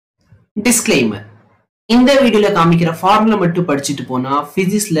Disclaimer. இந்த வீடியோல காமிக்கிற ஃபார்முலா மட்டும் படிச்சிட்டு போனா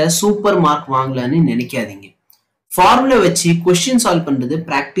பிசிக்ஸ்ல சூப்பர் மார்க் வாங்கலாம்னு நினைக்காதீங்க. ஃபார்முலா வச்சு क्वेश्चन சால்வ் பண்றது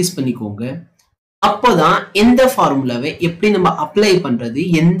பிராக்டிஸ் பண்ணிக்கோங்க. அப்போதான் எந்த ஃபார்முலாவை எப்படி நம்ம அப்ளை பண்றது,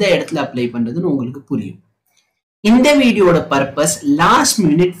 எந்த இடத்துல அப்ளை பண்றதுன்னு உங்களுக்கு புரியும். இந்த வீடியோட purpose last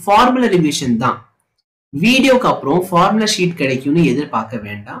minute formula revision தான். வீடியோக்கு அப்புறம் ஃபார்முலா ஷீட் கிடைக்கும்னு எதிர்பார்க்க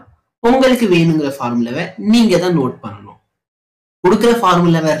வேண்டாம். உங்களுக்கு வேணுங்கிற ஃபார்முலாவை நீங்க தான் நோட் பண்ணணும். கொடுக்குற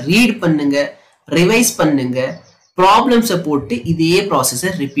ஃபார்முலாவை ரீட் பண்ணுங்க, ரிவைஸ் பண்ணுங்க, ப்ராப்ளம்ஸை போட்டு இதே ப்ராசஸை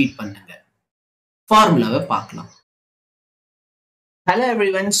ரிப்பீட் பண்ணுங்க. ஃபார்முலாவை பார்க்கலாம். Hello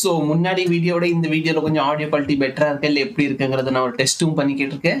everyone. ஸோ முன்னாடி வீடியோட இந்த வீடியோவில் கொஞ்சம் ஆடியோ குவாலிட்டி பெட்டராக இருக்கு, இல்லை எப்படி இருக்குங்கிறத நான் ஒரு டெஸ்ட்டும்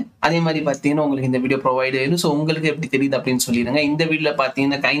பண்ணிக்கிட்டு இருக்கேன். அதே மாதிரி பார்த்தீங்கன்னா உங்களுக்கு இந்த வீடியோ ப்ரொவைட் ஆயிடும். ஸோ உங்களுக்கு எப்படி தெரியுது அப்படின்னு சொல்லிடுங்க. இந்த வீடியோவில்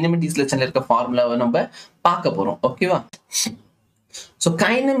பார்த்தீங்கன்னா கைனமெட்டிக்ஸ் லெசனில் இருக்க ஃபார்முலாவை நம்ம பார்க்க போகிறோம். ஓகேவா? ஸோ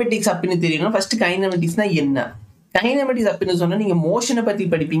கைனமெட்டிக்ஸ் அப்படின்னு தெரியணும். ஃபர்ஸ்ட் கைனமெட்டிக்ஸ்னா என்ன? கைனமெட்டிக்ஸ் அப்படின்னு சொன்னா நீங்க மோஷனை பத்தி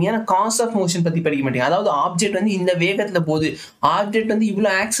படிப்பீங்க, ஆனா காஸ் ஆஃப் மோஷன் பத்தி படிக்க மாட்டீங்க. அதாவது ஆப்ஜெக்ட் வந்து இந்த வேகத்துல போகுது, ஆப்ஜெக்ட் வந்து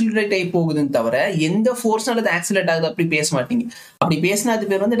இவ்வளவு ஆக்சிலரேட் ஆகி போகுதுன்னு தவிர எந்த ஃபோர்ஸ்னால அது ஆக்சிலரேட் ஆகுது அப்படி பேச மாட்டீங்க. அப்படி பேசினா அது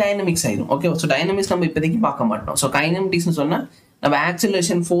பேர் வந்து டைனமிக்ஸ் ஆயிடும். ஓகே, ஸோ டைனமிக்ஸ் நம்ம இப்போதைக்கு பார்க்க மாட்டோம். ஸோ கைனமெட்டிக்ஸ் சொன்னா நம்ம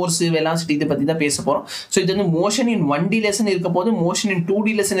ஆக்சிலரேஷன், ஃபோர்ஸ், வெலாசிட்டி இதை பத்தி தான் பேச போறோம். ஸோ இது வந்து மோஷன் இன் 1D லெசன் இருக்க போது, மோஷன் இன்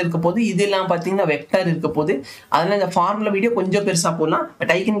 2D லெசன் இருக்க போது, இதெல்லாம் பார்த்தீங்கன்னா வெக்டர் இருக்க போது. அதனால இந்த ஃபார்முலா வீடியோ கொஞ்சம் பெருசா போடலாம்.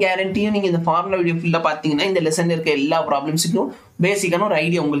 பட் ஐ கேன் கேரண்டியும் நீங்க இந்த ஃபார்முலா வீடியோ ஃபுல்லா பார்த்தீங்கன்னா இந்த லெசன்ல இருக்க எல்லா ப்ராப்ளம்ஸுக்கும் பேசிக்கான ஒரு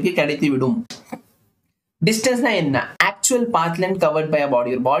ஐடியா உங்களுக்கு கிடைத்து விடும். டிஸ்டன்ஸ்னா என்ன? Actual path length covert by அ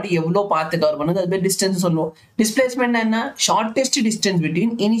பாடி. ஒரு பாடி எவ்வளோ பாத்து கவர் பண்ணுது அது பேர் டிஸ்டன்ஸ் சொல்லுவோம். டிஸ்பிளேஸ்மெண்ட் என்ன? ஷார்டெஸ்ட் distance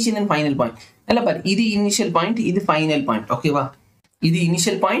between initial and final point. நல்லா பாரு, இது இனிஷியல் பாயிண்ட், இது ஃபைனல் பாயிண்ட். ஓகேவா? இது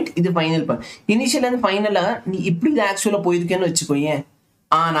இனிஷியல் பாயிண்ட், இது ஃபைனல் பாயிண்ட். இனிஷியல் அண்ட் ஃபைனலா நீ இப்படி இது ஆக்சுவலா போயிருக்கேன்னு வச்சுக்கோங்க.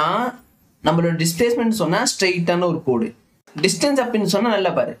 ஆனா நம்மளோட டிஸ்பிளேஸ்மெண்ட் சொன்னா ஸ்ட்ரெயிட்டான ஒரு கோடு. டிஸ்டன்ஸ் அப்படின்னு சொன்னா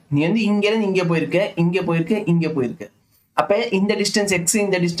நல்லா பாரு, நீ வந்து இங்க இருந்து இங்க போயிருக்க, இங்க போயிருக்க, இங்க போயிருக்க. அப்ப இந்த டிஸ்டன்ஸ் எக்ஸ்,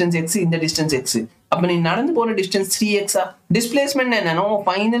 இந்த டிஸ்டன்ஸ் எக்ஸ், இந்த டிஸ்டன்ஸ் எக்ஸ். அப்ப நீ நடந்து போற டிஸ்டன்ஸ் 3x. டிஸ்பிளேஸ்மெண்ட் என்னன்னா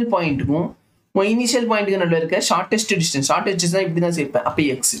ஃபைனல் பாயிண்ட்டுக்கும் இனிஷியல் பாயிண்ட்டுக்கு நடுவில் இருக்க ஷார்டெஸ்ட் டிஸ்டன்ஸ். ஷார்டெஸ்ட் டிஸ்டன்ஸ் இப்படிதான் சேர்ப்பேன். அப்ப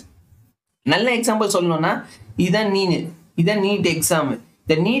எக்ஸ். நல்ல எக்ஸாம்பிள் சொல்லணும்னா இதான் நீட் எக்ஸாம்.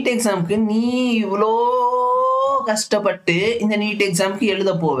 இந்த நீட் எக்ஸாமுக்கு நீ இவ்வளோ கஷ்டப்பட்டு இந்த நீட் எக்ஸாமுக்கு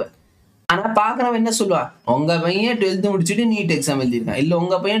எழுத போவ. ஆனா பாக்குறவன் என்ன சொல்லுவா, உங்க பையன் 12th முடிச்சுட்டு நீட் எக்ஸாம் எழுதிருக்கான், இல்ல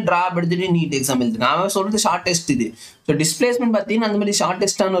உங்க பையன் டிராப் எடுத்துட்டு நீட் எக்ஸாம் எழுதிருக்கான். அவன் சொல்றது ஷார்டெஸ்ட் இது. ஸோ டிஸ்பிளேஸ்மெண்ட் பார்த்தீங்கன்னா அந்த மாதிரி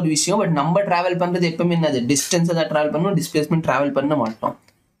ஷார்டெஸ்டான ஒரு விஷயம். பட் நம்ம டிராவல் பண்றது எப்பவுமே என்னது, டிஸ்டன்ஸை தான் டிராவல் பண்ணணும், டிஸ்பிளேஸ்மெண்ட் டிராவல் பண்ண மாட்டோம்.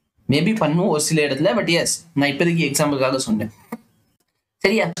 மேபி பண்ணுவோம் ஒரு சில இடத்துல, பட் எஸ் நான் இப்போதைக்கு எக்ஸாம்பிளுக்காக சொன்னேன்.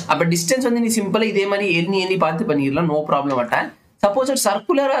 சரியா? அப்ப டிஸ்டன்ஸ் வந்து நீ சிம்பிளா இதே மாதிரி எண்ணி பார்த்து பண்ணிடலாம், நோ ப்ராப்ளம். அட்டால் சப்போஸ் ஒரு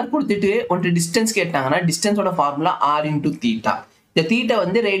சர்க்குலரா கொடுத்துட்டு ஒன்று டிஸ்டன்ஸ் கேட்டாங்கன்னா டிஸ்டன்ஸோட ஃபார்முலா r இன்டூ தீட்டா. இந்த தீட்டா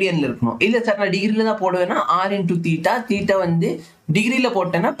வந்து ரேடியன்ல இருக்கணும். இல்ல சார் நான் டிகிரில தான் போடுவேன்னா r இன்டூ தீட்டா. தீட்டா வந்து டிகிரில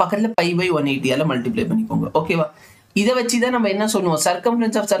போட்டேன்னா பக்கத்துல π/180 மல்டிப்ளை பண்ணிக்கோங்க. ஓகேவா? இதை வச்சுதான் நம்ம என்ன சொல்லுவோம்,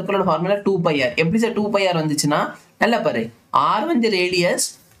 circumference of circular formula 2πr. எப்படி சார் 2πr வந்துச்சுன்னா நல்லா பாரு, r வந்து ரேடியஸ்,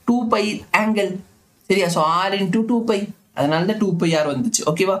 2π ஆங்கிள். சரியா? ஸோ r இன்டூ 2π, அதனால தான் 2πr வந்துச்சு.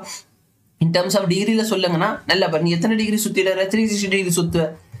 ஓகேவா? இன் டர்ம்ஸ் ஆஃப் டிகிரில சொல்லுங்கன்னா நல்லா பாரு, நீ எத்தனை டிகிரி சுத்திடுற, 360 டிகிரி சுத்துவ,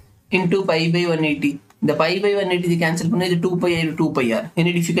 இன்டூ π/180. இந்த π/180 கேன்சல் பண்ண இது 2πr.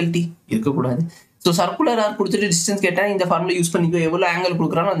 எனி டிஃபிகல்ட்டி இருக்கக்கூடாது. ஸோ சர்க்குலர் ஆர் கொடுத்துட்டு டிஸ்டன்ஸ் கேட்டா இந்த ஃபார்முலா யூஸ் பண்ணிக்கோ. எவ்வளவு ஆங்கிள்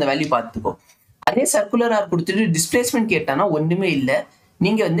கொடுக்குறானோ அந்த வேல்யூ பார்த்துக்கோ. அதே சர்க்குலர் ஆர் கொடுத்துட்டு டிஸ்பிளேஸ்மெண்ட் கேட்டானா ஒண்ணுமே இல்லை,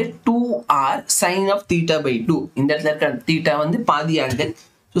 நீங்க வந்து 2r sin of θ/2. இந்த இடத்துல இருக்க தீட்டா வந்து பாதி ஆங்கிள்.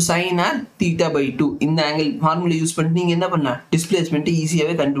 ஸோ sin r θ/2 இந்த ஆங்கிள் ஃபார்முலா யூஸ் பண்ணிட்டு நீங்க என்ன பண்ணலாம், டிஸ்பிளேஸ்மெண்ட்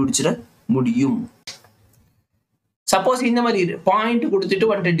ஈஸியாவே கண்டுபிடிச்சிட முடியும். சப்போஸ் இந்த மாதிரி பாயிண்ட் கொடுத்துட்டு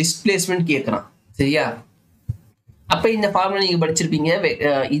வந்துட்டு டிஸ்பிளேஸ்மெண்ட் கேட்கறான். சரியா? அப்ப இந்த ஃபார்முலா நீங்க படிச்சிருப்பீங்க,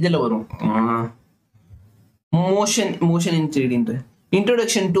 இதுல வரும் motion in 3D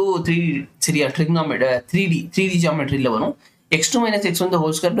introduction to 3D. சரியா? ட்ரிக்னாமெட்ரி 3D ஜியோமெட்ரியில வரும். x2 - x1 the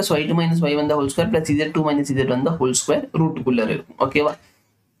whole square plus y2 - y1 the whole square plus z2 - z1 the whole square ரூட்டுக்குள்ள இருக்கும். ஓகேவா?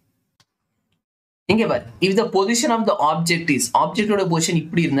 இங்க பாரு, if the position of the object is, ஆப்ஜெக்டோட position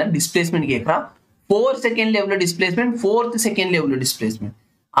இப்படி இருந்தா displacement கேட்கறா. 4 செகண்ட்ல எவ்வளவு டிஸ்பிளேஸ்மெண்ட், 4th செகண்ட்ல எவ்வளவு டிஸ்பிளேஸ்மெண்ட்.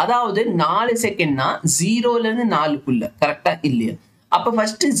 அதாவது 4 செகண்ட்னா 0ல இருந்து 4க்குள்ள. கரெக்டா இல்லையா? அப்ப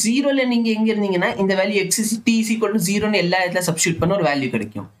ஃபர்ஸ்ட் 0ல நீங்க எங்க இருந்தீங்கன்னா இந்த வேல்யூ x t = 0ன்னு எல்லா இடத்துல சப்ஸ்டிட்யூட் பண்ண ஒரு வேல்யூ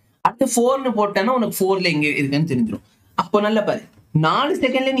கிடைக்கும். அடுத்து 4ன்னு போட்டேன்னா உனக்கு 4ல எங்க இருக்குன்னு தெரிஞ்சிடும். அப்போ நல்லா பாரு, 4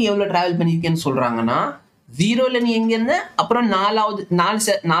 செகண்ட்ல நீ எவ்வளவு டிராவல் பண்ணிருக்கேன்னு சொல்றாங்கன்னா 0ல நீ எங்க இருந்த, அப்புறம்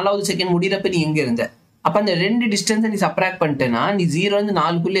 4வது செகண்ட் முடியறப்ப நீ எங்க இருந்த. அப்ப அந்த ரெண்டு டிஸ்டன்ஸை நீ சப்ராக்ட் பண்ணிட்டேன்னா நீ 0ல இருந்து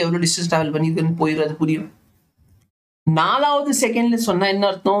 4க்குள்ள எவ்வளவு டிஸ்டன்ஸ் டிராவல் பண்ணிருக்கேன்னு போயிடுறது புரியும். 4வது செகண்ட்ல சொன்னா என்ன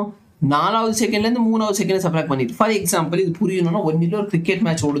அர்த்தம், 4வது செகண்ட்ல இருந்து 3வது செகண்ட் சப்ராக்ட் பண்ணிட்டு. ஃபார் எக்ஸாம்பிள் இது புரியணும்னா ஒன்னில ஒரு கிரிக்கெட்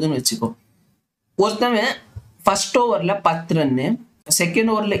மேட்ச் ஓடுதுன்னு வச்சுக்கோ. ஒருத்தவன் ஃபர்ஸ்ட் ஓவர்ல 10 ரன்னு,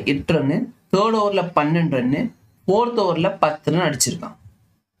 செகண்ட் ஓவர்ல 8 ரன்னு, தேர்ட் ஓவர்ல 12 ரன்னு, 4th ஓவர்ல 10 ரன் அடிச்சிருக்கான்.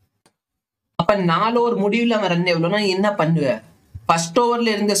 அப்ப 4 ஓவர் முடிவுல அவன் ரன் எவ்வளவுனா என்ன பண்ணுவ? ஃபர்ஸ்ட் ஓவர்ல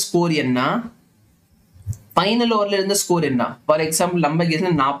இருந்த ஸ்கோர் என்ன, ஃபைனல் ஓவர்ல இருந்த ஸ்கோர் என்ன? ஃபார் எக்ஸாம்பிள் நம்ம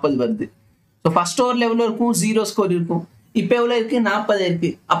கேஸ்ல 40 வருது. ஸோ ஃபர்ஸ்ட் ஓவர்ல எவ்வளவு இருக்கும்? 0 ஸ்கோர் இருக்கும். இப்ப எவ்வளவு இருக்கு? 40 இருக்கு.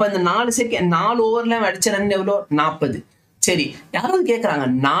 அப்ப இந்த 4 ஓவர்ல அடிச்ச ரன் எவ்வளோ? 40. சரி, யாராவது கேட்கறாங்க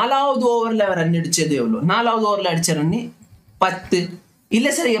 4வது ஓவர்ல ரன் அடிச்சது எவ்வளவு? 4வது ஓவர்ல அடிச்ச ரன் 10. இல்ல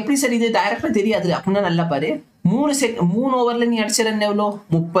சார், எப்படி சார் இது டைரக்டா தெரியாது அப்படின்னா நல்லா பாரு. 3 ஓவர்ல நீ அடிச்ச ரன் எவ்வளோ?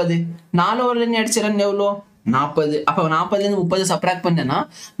 30. 4 ஓவர்ல நீ அடிச்ச ரன் எவ்வளோ? 40. அப்ப 40ல இருந்து 30 சப்ராக்ட் பண்ணனா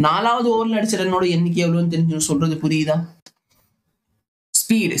 4வது ஓவர்ல அடிச்ச ரன்னோட எண்ணிக்கை எவ்வளவுன்னு தெரிஞ்சு சொல்றது புரியுதா?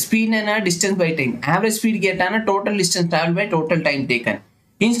 ஸ்பீட் என்ன? Distance by time. Average speed கேட்டானா total distance travel by total time taken.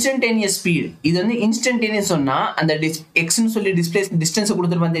 Instantaneous speed, இது வந்து இன்ஸ்டன்டேனியஸ் சொன்னா அந்த எக்ஸ்னு சொல்லி டிஸ்டன்ஸ்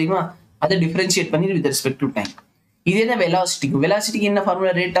கொடுத்துருப்பான் தெரியுமா, அதை டிஃபரன்ஷியேட் பண்ணி வித் ரெஸ்பெக்ட் டு டைம். இதே தான் வெலாசிட்டிக்கு என்ன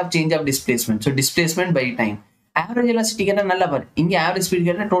formula? Rate of change of displacement. So displacement by time. Average velocity கேட்டா நல்லா பாரு, இங்க ஆவரேஜ் ஸ்பீட்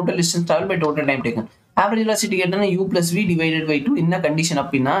கேட்டா total distance travel by total time taken. Average velocity கேட்டா u plus v divided by 2. என்ன கண்டிஷன்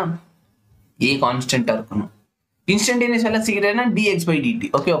அப்படின்னா a கான்ஸ்டன்டா இருக்கணும். இன்ஸ்டன்டேனியஸ் வெலாசிட்டி கேட்டா dx by dt.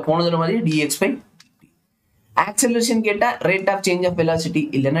 ஓகே, போனதுல மாதிரி dx by dt. ஆக்சலரேஷன் கேட்டா rate of change of velocity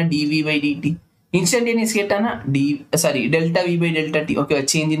இல்லனா dv by dt. Instantaneous கேட்டானா delta v by delta t. Okay,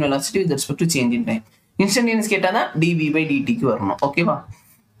 change in velocity with respect to change in time. Instantaneous கேட்டானா dv by dt க்கு வரணும். ஓகேவா?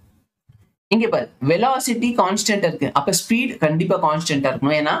 இங்க பாரு, velocity constant இருக்கு, அப்ப ஸ்பீட் கண்டிப்பா கான்ஸ்டன்டா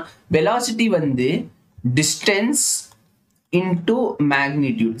இருக்கணும். ஏன்னா வெலாசிட்டி வந்து டிஸ்டன்ஸ் இன்டு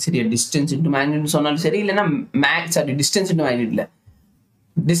மேக்னிடியூட். சரியா? டிஸ்டன்ஸ் இன்டு மேக்னிடியூட் சொன்னாலும் சரி, இல்லைன்னா டிஸ்டன்ஸ் இன்டு மேக்னிடியூட் இல்ல,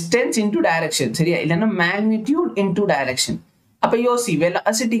 டிஸ்டன்ஸ் இன்டு டைரக்ஷன். சரியா? இல்லைன்னா மேக்னிடியூட் இன்டு டைரக்ஷன். அப்ப யோசி,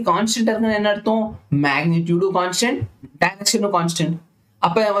 வெலாசிட்டி கான்ஸ்டன்டா இருக்குன்னு என்ன அர்த்தம்? மேக்னிடியூடும் கான்ஸ்டன்ட், டைரக்ஷனும் கான்ஸ்டன்ட்.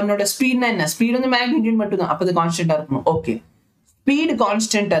 அப்ப அவனோட ஸ்பீட்னா என்ன? ஸ்பீட் வந்து மேக்னிடியூட் மட்டும் தான், அப்ப அது கான்ஸ்டன்டா இருக்கணும். ஓகே, ஸ்பீடு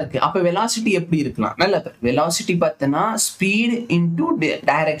கான்ஸ்டன்டா இருக்கு, அப்ப வெலாசிட்டி எப்படி இருக்கலாம்? நல்ல வெலாசிட்டி பார்த்தனா ஸ்பீட் இன்டு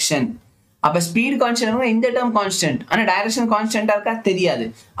டைரக்ஷன். அப்ப ஸ்பீட் கான்ஸ்டன்ட், இந்த டேர்ம் கான்ஸ்டன்ட், ஆனா டைரக்ஷன் கான்ஸ்டன்டா இருக்கா? தெரியாது.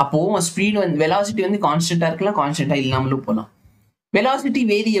 அப்போ ஸ்பீட் வந்து வெலாசிட்டி வந்து கான்ஸ்டன்டா இருக்கலாம், கான்ஸ்டன்டா இல்லாமலும் போகலாம். Velocity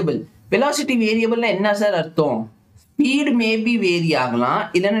variable. வெலாசிட்டி வேரியபிள்னா என்ன சார் அர்த்தம்? ஸ்பீட் மேபி வேரி ஆகலாம்,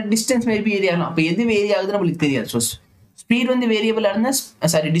 இல்லைன்னா டிஸ்டன்ஸ் மேபி வேரி ஆகலாம். அப்ப எது வேரி ஆகுதுன்னு நம்மளுக்கு தெரியாது. ஸோ ஸ்பீட் வந்து வேரியபிளா இருந்தா,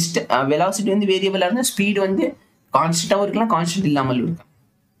 வெலாசிட்டி வந்து வேரியபிளா இருந்தா ஸ்பீட் வந்து கான்ஸ்டன்டாவும் இருக்கலாம், கான்ஸ்டன்ட் இல்லாமலும் இருக்கலாம்.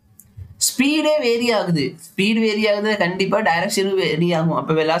 ஸ்பீடே வேரி ஆகுது, கண்டிப்பா டைரக்ஷன் வேரி ஆகும்.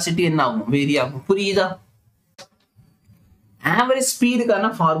 அப்ப வெலாசிட்டி என்ன ஆகும்? வேரி ஆகும். புரியுதா? ஆவரேஜ் ஸ்பீடுக்கான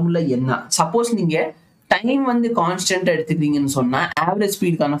ஃபார்முலா என்ன? சப்போஸ் நீங்க டைம் வந்து கான்ஸ்டன்ட் எடுத்துக்கிறீங்கன்னு சொன்னா average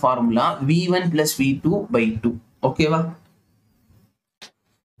ஸ்பீடுக்கான formula v1 plus v2 by 2. ஓகேவா?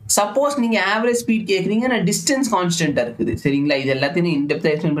 சப்போஸ் நீங்க ஆவரேஜ் ஸ்பீட் கேக்குறீங்கன்னா டிஸ்டன்ஸ் கான்ஸ்டன்டா இருக்குது. சரிங்களா? இது எல்லாத்தையும்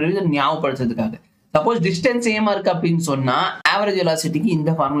இன்டெப்தா எக்ஸ்பிளைன் பண்ணி ஞாபகப்படுத்துறதுக்காக. சப்போஸ் டிஸ்டன்ஸ் சேமா இருக்கு அப்படின்னு சொன்னா ஆவரேஜ் வெலாசிட்டிக்கு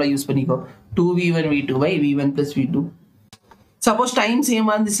இந்த ஃபார்முலா யூஸ் பண்ணிக்கோ, 2v1 v2 by v1 plus v2. Suppose time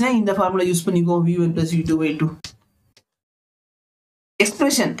சேமா இருந்துச்சுன்னா இந்த ஃபார்முலா யூஸ் பண்ணிக்கோ, v1 plus v2 by 2.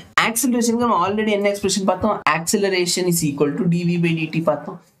 Expression ஆக்சிலரேஷனுக்கு நம்ம ஆல்ரெடி என்ன எக்ஸ்பிரஷன் பார்த்தோம்? Acceleration is equal to dv by dt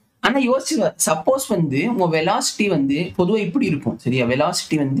பார்த்தோம். ஆனா யோசிச்சு, சப்போஸ் வந்து உங்க வெலாசிட்டி வந்து பொதுவா இப்படி இருக்கும். சரியா?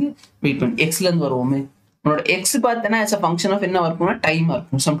 வெலாசிட்டி வந்து வெயிட் பண்ணி எக்ஸ்ல இருந்து வருவோமே, உன்னோட எக்ஸ் பார்த்தனா as a function of என்ன இருக்கும்னா டைமா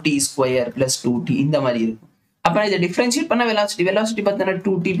இருக்கும், some t square plus 2t இந்த மாதிரி இருக்கும். அப்ப இதை டிஃபரன்ஷியேட் பண்ண வெலாசிட்டி பார்த்தனா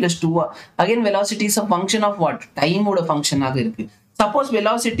 2t plus 2. Again velocity is a function of what? டைமோட ஃபங்க்ஷனாக இருக்கு. சப்போஸ்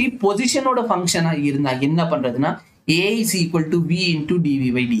வெலாசிட்டி பொசிஷனோட ஃபங்க்ஷனா இருந்தா என்ன பண்றதுன்னா a is equal to v into dv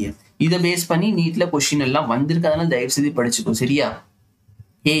by dx. இதை பேஸ் பண்ணி நீட்ல கொஸ்டின் எல்லாம் வந்திருக்கு, அதனால தயவு செய்து படிச்சுக்கோ. சரியா?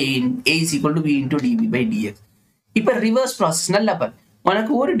 a is equal to v into dv by dx. இப்ப ரிவர்ஸ் ப்ராசஸ் நல்லா பாரு.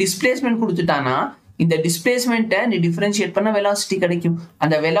 உனக்கு ஒரு டிஸ்பிளேஸ்மெண்ட் கொடுத்துட்டானா இந்த டிஸ்பிளேஸ்மெண்ட்டை நீ டிஃபரன்ஷியேட் பண்ண வெலாசிட்டி கிடைக்கும்,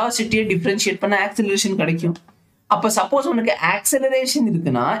 அந்த வெலாசிட்டியை டிஃபரன்ஷியேட் பண்ண ஆக்சிலரேஷன் கிடைக்கும். அப்ப சப்போஸ் உனக்கு ஆக்சிலரேஷன்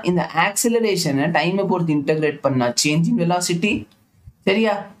இருக்குன்னா இந்த ஆக்சிலரேஷனை டைமை பொறுத்து இன்டகிரேட் பண்ணா சேஞ்ச் இன் வெலாசிட்டி.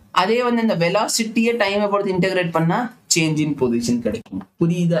 சரியா? அதே வந்து இந்த வெலாசிட்டியை டைமை பொறுத்து இன்டகிரேட் பண்ணா சேஞ்ச் இன் பொசிஷன் கிடைக்கும்.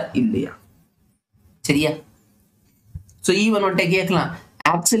 புரியுதா இல்லையா? சரியா? ஸோ ஈவன் ஒன்ட்ட கேட்கலாம்,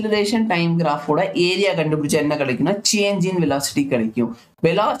 ஆக்சிலரேஷன் டைம் கிராஃபோட ஏரியா கண்டுபிடிச்சா என்ன கிடைக்கும்னா சேஞ்ச் இன் வெலாசிட்டி கிடைக்கும்.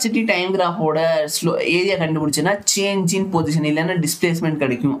 Velocity time கிராஃபோட area கண்டுபிடிச்சுன்னா change in position இல்லைன்னா டிஸ்பிளேஸ்மெண்ட்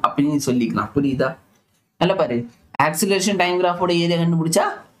கிடைக்கும் அப்படின்னு சொல்லிக்கலாம். புரியுதா? நல்லா பாரு, ஆக்சிலரேஷன் டைம் கிராஃபோட ஏரியா கண்டுபிடிச்சா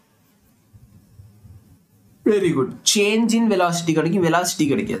very good, change in velocity கிடைக்கும், வெலாசிட்டி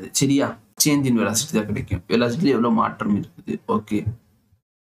கிடைக்காது. சரியா? சேஞ்ச் இன் வெலாசிட்டி தான் கிடைக்கும். வெலாசிட்டில எவ்வளவு மாற்றம் இருக்குது. ஓகே,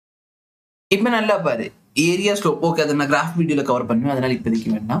 இப்ப நல்லா பாரு, ஏரியா ஸ்லோப். ஓகே, அதை நான் கிராஃப் வீடியோல கவர் பண்ணுவேன், அதனால இப்போதைக்கு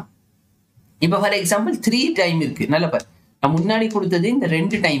வேண்டாம். இப்போ ஃபார் எக்ஸாம்பிள் 3 டைம் இருக்கு. நல்லா பாரு, நான் முன்னாடி கொடுத்தது இந்த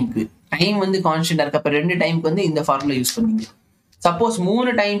 2 டைமுக்கு டைம் வந்து கான்ஸ்டன்டா இருக்கு. அப்ப 2 டைமுக்கு வந்து இந்த ஃபார்முலா யூஸ் பண்ணீங்க. சப்போஸ்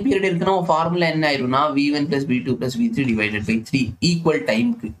 3 டைம் பீரியட் இருக்குன்னா ஃபார்முலா என்ன ஆயிரும்னா v1 plus v2 plus v3 divided by 3 equal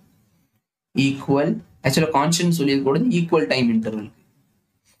டைமுக்கு. ஈக்குவல் ஆக்சுவலா கான்ஸ்டன்ட் சொல்லியிருக்க கூடாது, ஈக்குவல் டைம் இன்டர்வலுக்கு.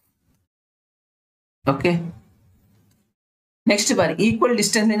 ஓகே, நெக்ஸ்ட் பாரு, ஈக்குவல்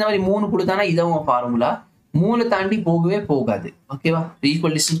டிஸ்டன்ஸ் இந்த மாதிரி 3 கொடுத்தானா இதான் ஃபார்முலா. 3 தாண்டி போகவே போகாது. ஓகேவா,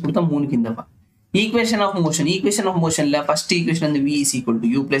 ஈக்குவல் டிஸ்டன்ஸ் கொடுத்தா 3க்கு இந்த equation of motion. Equation of மோஷன்ல first equation வந்து v is equal to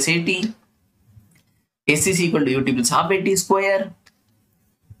u plus at, s is equal to ut plus half at square,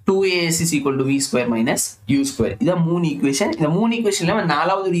 2as is equal to v square minus u square. இதான் 3 equation. இந்த 3 ஈக்குவேஷன்ல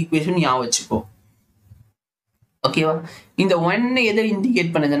நாலாவது ஒரு equation ஞாபகம் வச்சுக்கோ. ஓகேவா, இந்த 1 எதை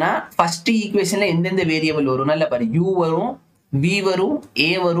இண்டிகேட் பண்ணுதுன்னா ஃபர்ஸ்ட் ஈக்குவேஷன்ல எந்தெந்த வேரியபிள் வரும் நல்லா பாரு. u வரும், v வரும், a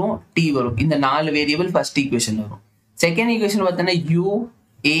வரும், t வரும். இந்த 4 வேரியபிள் ஃபர்ஸ்ட் ஈக்குவேஷன்ல வரும். செகண்ட் ஈக்குவேஷன் பார்த்தோன்னா u,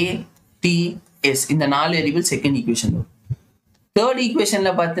 a, t, s இந்த 4 வேரியபிள் செகண்ட் ஈக்குவேஷன்ல வரும். தேர்ட்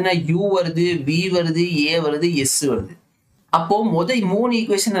ஈக்குவேஷன்ல பார்த்தோன்னா u வருது, v வருது, a வருது, s வருது. அப்போ முதல் 3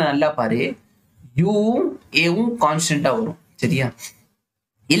 ஈக்குவேஷன் நல்லா பாரு, uவும் aவும் கான்ஸ்டன்டா வரும். சரியா,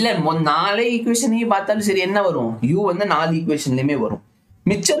 இல்ல 4 ஈக்குவேஷனையும் பார்த்தாலும் சரி என்ன வரும், u வந்து 4 ஈக்குவேஷன்லயுமே வரும்.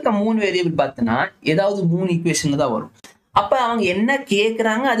 மிச்சம் இருக்க 3 வேரியபிள் பார்த்தனா ஏதாவது 3 ஈக்குவேஷன்ல தான் வரும். அப்ப அவங்க என்ன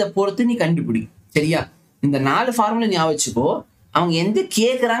கேக்குறாங்க அதை பொறுத்து நீ கண்டுபிடி. சரியா, இந்த 4 ஃபார்முலா ஞாபகம் வச்சுக்கோ. அவங்க எந்த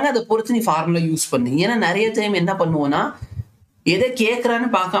கேக்குறாங்க அதை பொறுத்து நீ ஃபார்முலா யூஸ் பண்ணு. ஏன்னா நிறைய டைம் என்ன பண்ணுவோம்னா எதை கேட்கறான்னு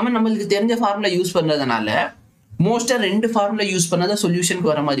பார்க்காம நம்மளுக்கு தெரிஞ்ச ஃபார்முலா யூஸ் பண்றதுனால மோஸ்டா 2 ஃபார்முலா யூஸ் பண்ணாதான்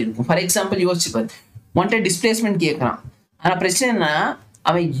சொல்யூஷனுக்கு வர மாதிரி இருக்கும். ஃபார் எக்ஸாம்பிள் யோசிச்சு பாரு, ஒன்ட்ட டிஸ்பிளேஸ்மெண்ட் கேட்கறான். ஆனா பிரச்சனை என்ன,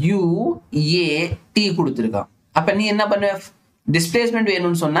 அவன் u, a, t கொடுத்துருக்கான். அப்ப நீ என்ன பண்ணுவ, டிஸ்பிளேஸ்மெண்ட்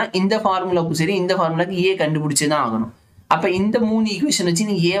வேணும்னு சொன்னா இந்த ஃபார்முலாவுக்கு சரி இந்த ஃபார்முலாக்கு a கண்டுபிடிச்சுதான் ஆகணும். அப்ப இந்த 3 ஈக்குவேஷன் வச்சு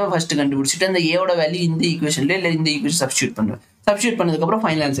நீ ஏவை ஃபர்ஸ்ட் கண்டுபிடிச்சிட்டு அந்த ஏவோட வேல்யூ இந்த ஈக்குவேஷன்ல இல்ல இந்த ஈக்குவேஷன் சப்ஸ்டியூட் பண்ணுவேன். சப்ஸ்டியூட் பண்ணதுக்கு அப்புறம்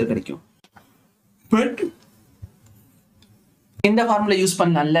ஃபைனல் ஆன்சர் கிடைக்கும். பட் இந்த ஃபார்முலா யூஸ்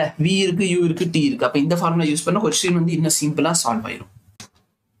பண்ணல, v இருக்கு, u இருக்கு, t இருக்கு. அப்ப இந்த ஃபார்முலா யூஸ் பண்ண क्वेश्चन வந்து இன்னும் சிம்பிளா சால்வ் ஆயிடும்.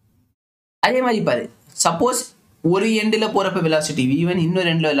 அதே மாதிரி பாரு, சப்போஸ் ஒரு எண்ட்ல போறப்ப வெலாசிட்டி v1, இன்னொரு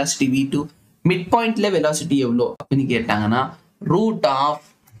எண்ட்ல வெலாசிட்டி v2, மிட் பாயிண்ட்ல வெலாசிட்டி எவ்வளோ அப்படின்னு கேட்டாங்கன்னா root of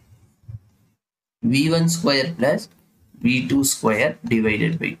v1 square plus v2 square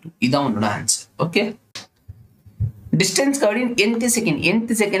divided by 2. இதான் உன்னோட answer. Okay, distance covering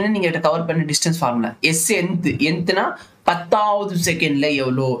nth செகண்ட்ல நீங்க கவர் பண்ண டிஸ்டன்ஸ் ஃபார்முலா s nthனா 10வது செகண்ட்ல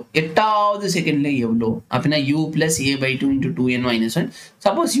எவ்வளோ, 8வது செகண்ட்ல எவ்வளோ அப்படின்னா u plus a by 2 into 2n minus 1.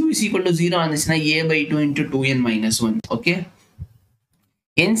 Suppose u is equal to 0 ஆனிச்சுன்னா a by 2 into 2n minus 1. Okay,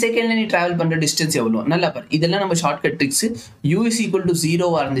 n செகண்ட்ல நீ டிராவல் பண்ற டிஸ்டன்ஸ் எவ்வளோ நல்லா பாரு. இதெல்லாம் நம்ம shortcut tricks. u is equal to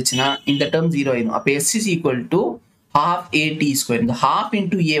 0 இருந்துச்சுன்னா இந்த டேர்ம் 0 ஆயிடும். அப்ப s is equal to half at square. இந்த half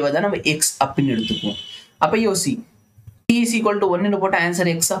into a தான் நம்ம x அப்படின்னு எடுத்துக்குவோம். அப்ப யோசி, t is equal to 1 னு போட்டா answer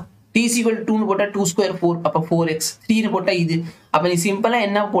x, t is equal to 2 னு போட்டா 2 ஸ்கொயர் 4, அப்ப 4x, 3 னு போட்டா இது. அப்ப நீ சிம்பிளா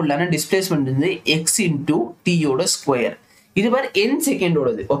என்ன போடலாம்னா டிஸ்பிளேஸ்மென்ட் வந்து x into t யோட ஸ்கொயர். இது பாரு n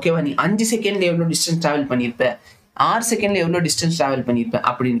செகண்டோடது. ஓகேவா, நீ 5 செகண்ட்ல எவ்வளவு டிஸ்டன்ஸ் டிராவல் பண்ணிருப்ப, 6 செகண்ட்ல எவ்வளவு டிஸ்டன்ஸ் டிராவல் பண்ணிருப்ப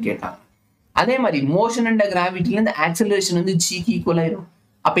அப்படின்னு கேட்டாங்க. அதே மாதிரி மோஷன் அண்ட் கிராவிட்டில இந்த ஆக்சலரேஷன் வந்து g க்கு ஈக்குவல் ஆயிரும்.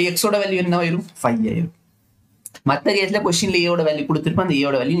 அப்ப x ஓட வேல்யூ என்ன ஆயிரும், 5 ஆயிரும். மற்ற கேஸ்ல கொஸ்டின்ல a ஓட வேல்யூ கொடுத்திருப்பா, அந்த a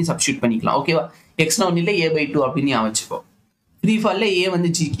ஓட வேல்யூ நீ சப்ஸ்டிட்யூட் பண்ணிக்கலாம். ஓகேவா, x னா ஒண்ணு இல்ல a by 2 அப்படின்னு ஞாபகம் வச்சுக்கோ. ஃப்ரீ ஃபால்ல a வந்து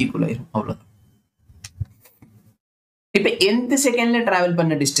g க்கு ஈக்குவல் ஆயிரும். அவ்வளவுதான். இப்போ nth செகண்ட்ல டிராவல்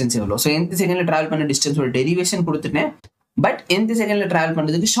பண்ண டிஸ்டன்ஸ் எவ்வளோ, சோ nth செகண்ட்ல டிராவல் பண்ண டிஸ்டன்ஸோட டெரிவேஷன் கொடுத்துட்டேன். பட் nth செகண்ட்ல டிராவல்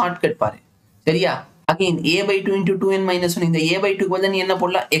பண்றதுக்கு ஷார்ட்கட் பாரு. சரியா, again a by 2 into 2n minus 1. இந்த a by 2 க்கு நீ என்ன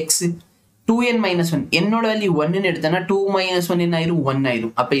போடலாம், x 2n minus 1. என்னோட வேல்யூ 1 ன்னு எடுத்தனா 2 minus 1 என்ன ஆயிரும், 1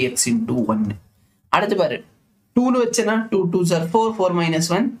 ஆயிரும். அப்ப x into 1. அடுத்து பாரு, 2 னு வெச்சனா 2 2s are 4, 4 minus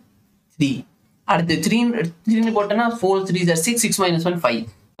 1 3. அடுத்து 3 னு போட்டனா 4 3s are 6, 6 minus 1 5.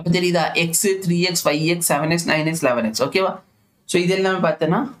 அப்ப தெரியுதா, x 3x 5x 7x 9x 11x. ஓகேவா, சோ இதெல்லாம்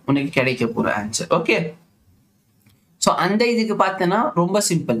பார்த்தனா உனக்கு கிடைக்க போற ஆன்சர். ஓகே, சோ அந்த இதுக்கு பார்த்தனா ரொம்ப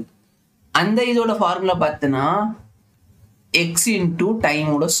சிம்பிள். அந்த இதோட ஃபார்முலா பார்த்தனா x into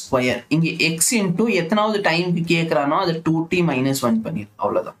டைமோட ஸ்கொயர். இங்க x into எத்தனாவது டைம்க்கு கேக்குறானோ அது 2t minus 1 பண்ணிரு.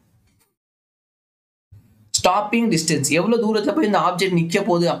 அவ்வளவுதான். ஸ்டாப்பிங் டிஸ்டன்ஸ் எவ்வளவு தூரத்துல போய் இந்த ஆப்ஜெக்ட் நிக்க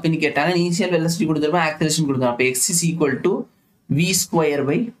போகுது அப்படின்னு கேட்டாங்க. இனிஷியல் வெலாசிட்டி கொடுத்துருப்பேன், ஆக்சலரேஷன் கொடுத்துருப்பேன். அப்ப x is equal to v square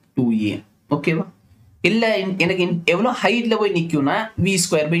by 2a. ஓகேவா, இல்ல எனக்கு எவ்வளவு ஹைட்ல போய் நிக்கும்னா v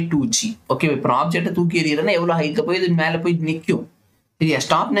square by 2g. ஓகேவா, இப்போ ஆப்ஜெக்ட்டை தூக்கி எறியறேன்னா எவ்வளவு ஹைட்ல போய் இது மேல போய் நிக்கும். சரியா,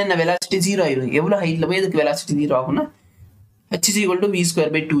 ஸ்டாப்னா என்ன, வெலாசிட்டி 0 ஆயிரும். எவ்வளவு ஹைட்ல போய் இதுக்கு வெலாசிட்டி 0 ஆகும்னா h is equal to v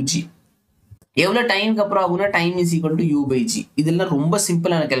square by 2g. எவ்வளவு டைம்க்கு அப்புறம் ஆகும்னா time is equal to u by g. இதெல்லாம் ரொம்ப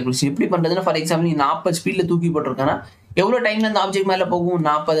சிம்பிளான கால்குலேஷன். எப்படி பண்றதுன்னா, ஃபார் எக்ஸாம்பிள் நீ 40 ஸ்பீட்ல தூக்கி போட்டிருக்கானா எவ்வளவு டைம்ல அந்த ஆப்ஜெக்ட் மேல போகும்,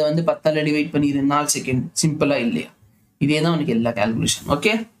 40 வந்து 10ஆல டிவைட் பண்ணிரு, 4 செகண்ட். சிம்பிளா இல்லையா, இதே தான் உனக்கு எல்லா கால்குலேஷன்.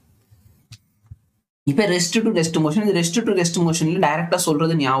 ஓகே, இப்ப ரெஸ்ட் டு ரெஸ்ட் மோஷன். இந்த ரெஸ்ட் டு ரெஸ்ட் மோஷன்ல டைரக்டா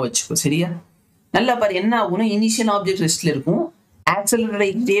சொல்றது ஞாபகம் வச்சுக்கோ. சரியா, நல்லா பாரு, என்ன ஆகும்னா இனிஷியல் ஆப்ஜெக்ட் ரெஸ்ட்ல இருக்கும், ஆக்சலரேட்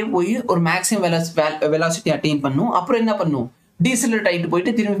ஆகிட்டே போய் ஒரு மேக்ஸிமம் வெலாசிட்டி அட்டைன் பண்ணும். அப்புறம் என்ன பண்ணும், டீசலரேட் ஆகிட்டு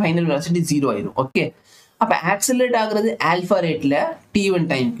போயிட்டு திரும்பி ஃபைனல் வெலாசிட்டி 0 ஆயிரும். ஓகே, அப்ப ஆக்சிலரேட் ஆகுறது ஆல்பா ரேட்ல t1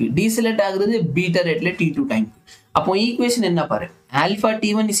 டைம்க்கு, டீசலரேட் ஆகுறது பீட்டா ரேட்ல t2 டைம்க்கு. அப்போ ஈக்குவேஷன் என்ன பாரு, alpha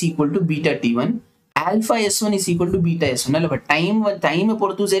t1 is equal to beta t1, alpha s1 is equal to beta s1. இல்ல டைம்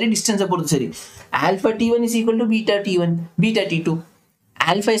பொறுத்தும் சரி, டிஸ்டன்ஸை பொறுத்தும் சரி. Alpha t1 is equal to beta t1, beta t2,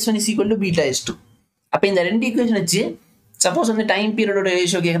 alpha s1 is equal to beta s2. அப்ப இந்த ரெண்டு equation வச்சு suppose வந்து டைம் பீரியடோட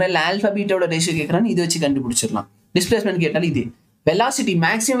ரேஷியோ கேட்கறேன், இல்லை ஆல்பா பீட்டாவோட ரேஷியோ கேட்கறான்னு இதை வச்சு கண்டுபிடிச்சிடலாம். டிஸ்பிளேஸ்மெண்ட் கேட்டாலும் இது. வெலாசிட்டி,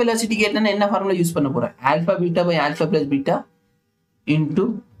 மேக்ஸிமம் வெலாசிட்டி கேட்டா என்ன ஃபார்முலா யூஸ் பண்ண போறேன், alpha beta by alpha plus beta into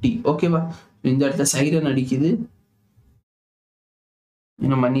D. ஓகேவா? இந்த இடத்துல சைரன் அடிக்குது.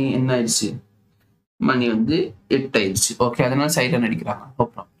 இன்னும் மணி என்ன ஆயிடுச்சு, மணி வந்து 8 ஆயிடுச்சு. ஓகே, அதனால சைரன் அடிக்கிறாங்க.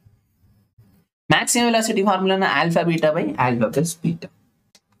 Okay, maximum velocity formula alpha beta by alpha plus beta.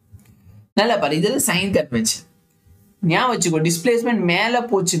 நல்லா பாரு, இது சைன் கன்வென்ஷன் ஞாபகம் வச்சுக்கோ. டிஸ்பிளேஸ்மெண்ட் மேல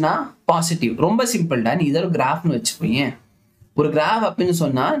போச்சுன்னா பாசிட்டிவ். ரொம்ப சிம்பிள்டா. நீ இதோட கிராஃப்னு வச்சுக்கோங்க. ஒரு கிராஃப் அப்படின்னு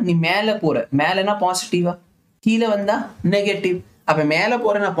சொன்னா நீ மேல போற, மேலனா பாசிட்டிவா, கீழே வந்தா நெகட்டிவ். அப்ப மேல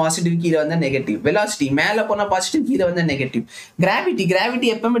போறனா பாசிட்டிவ், கீழே வந்தா நெகட்டிவ். வெலாசிட்டி மேல போனா பாசிட்டிவ், கீழே வந்தா நெகட்டிவ். கிராவிட்டி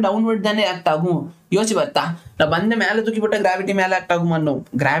எப்பவுமே டவுன்வர்ட் தானே ஆக்ட் ஆகும். யோசிச்சு பார்த்தா, நான் வந்து மேல தூக்கி போட்டா கிராவிட்டி மேல ஆக்ட் ஆகுமா?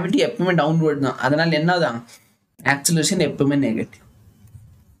 கிராவிட்டி எப்பவுமே டவுன்வர்ட் தான். அதனால என்னதான் ஆக்சிலரேஷன் எப்பவுமே நெகட்டிவ்.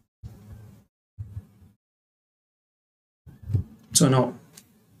 ஸோ நான்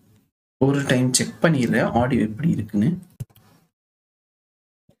ஒரு டைம் செக் பண்ணிடுறேன் ஆடியோ எப்படி இருக்குன்னு.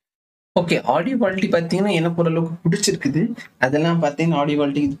 ஓகே, ஆடியோ குவாலிட்டி பார்த்தீங்கன்னா எனக்கு ஓரளவுக்கு பிடிச்சிருக்குது. அதெல்லாம் பார்த்தீங்கன்னா ஆடியோ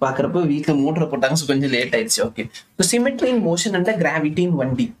குவாலிட்டி இது பார்க்குறப்ப வீட்டில் மோட்டரை போட்டாங்க, ஸோ கொஞ்சம் லேட் ஆயிடுச்சு. Okay, so symmetry in motion and gravity in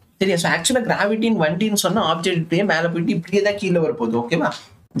 1D. சரியா? ஸோ ஆக்சுவலாக கிராவிட்டி இன் 1Dன்னு சொன்னால் ஆப்ஜெக்ட் இப்படியே மேலே போயிட்டு இப்படியே தான் கீழே வரப்போகுது. ஓகேவா?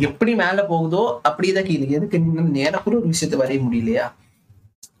 எப்படி மேலே போகுதோ அப்படியே தான் கீழே. எதுக்கு நீங்கள் நேரம் கூட ஒரு விஷயத்தை வரைய முடியலையா?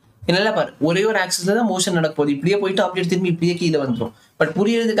 நல்லா பாரு, ஒரே ஒரு ஆக்சிஸ்ல தான் மோஷன் நடக்க போகுது. இப்படியே போயிட்டு ஆப்ஜெக்ட் திரும்பி இப்படியே கீழே வந்துடும். பட்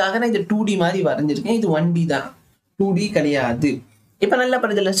புரியறதுக்காக நான் இது 2D மாதிரி வரைஞ்சிருக்கேன். இது 1D தான், 2D கிடையாது. இப்ப நல்லா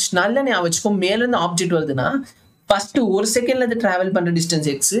பாரு, இதுல நல்ல ஞாபகம் வச்சுக்கோ. மேல இருந்து ஆப்ஜெக்ட் வருதுன்னா ஃபர்ஸ்ட் ஒரு செகண்ட்ல இருந்து டிராவல் பண்ற டிஸ்டன்ஸ்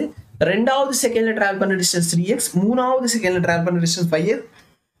எக்ஸ், ரெண்டாவது செகண்ட்ல டிராவல் பண்ற டிஸ்டன்ஸ் 3x, மூணாவது செகண்ட்ல டிராவல் பண்ற டிஸ்டன்ஸ் 5x,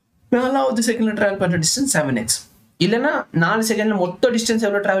 நாலாவது செகண்ட்ல டிராவல் பண்ற டிஸ்டன்ஸ் 7x. இல்லைன்னா 4 செகண்ட்ல மொத்த டிஸ்டன்ஸ்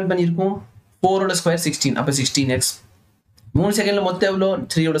எவ்வளவு டிராவல் பண்ணியிருக்கும், 4 ஸ்கொயர் 16, அப்ப 16x. 3 செகண்ட்ல மொத்தம் எவ்வளோ,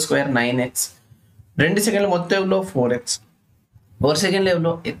 3 ஸ்கொயர் 9x. 2 செகண்ட்ல மொத்தம் எவ்வளோ, 4x. ஒரு செகண்ட்ல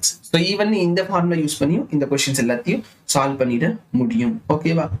எவ்வளோ, x. ஸோ ஈவன் இந்த ஃபார்முலா யூஸ் பண்ணியும் இந்த கொஸ்டின்ஸ் எல்லாத்தையும் சால்வ் பண்ணிட முடியும்.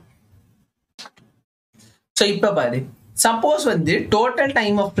 ஓகேவா? ஸோ இப்ப பாரு, சப்போஸ் வந்து டோட்டல்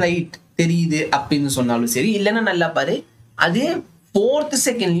டைம் ஆஃப் ஃபிளைட் தெரியுது அப்படின்னு சொன்னாலும் சரி, இல்லைன்னா நல்லா பாரு, அதே 4th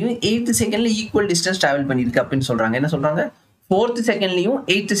செகண்ட்லயும் 8th செகண்ட்ல ஈக்குவல் டிஸ்டன்ஸ் டிராவல் பண்ணிருக்கு அப்படின்னு சொல்றாங்க. என்ன சொல்றாங்க? 4th செகண்ட்லயும்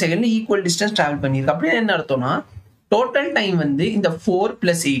 8th செகண்ட்ல ஈக்குவல் டிஸ்டன்ஸ் டிராவல் பண்ணிருக்கு. அப்படின்னு என்ன அர்த்தம்னா டோட்டல் டைம் வந்து இந்த 4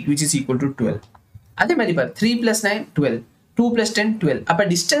 + 8 which is equal to 12. அதே மாதிரி பாரு, 3 + 9 12, 2 + 10 12. அப்ப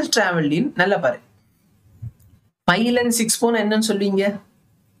டிஸ்டன்ஸ் டிராவல்ட் இன் நல்லா பாரு, 5 ல 6 போனா என்னன்னு சொல்லுவீங்க,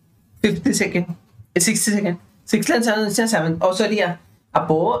 5th செகண்ட், 6th செகண்ட், 6 ல 7 7. ஓ சரியா?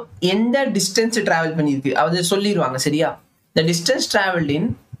 அப்போ எந்த டிஸ்டன்ஸ் டிராவல் பண்ணிருக்கு அதை சொல்லிடுவாங்க. சரியா? the distance traveled in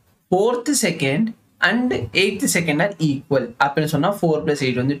 4th second and 8th second are equal அப்படின்னு சொன்னா 4 +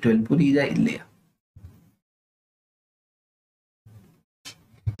 8 வந்து 12. புரியுதா இல்லையா?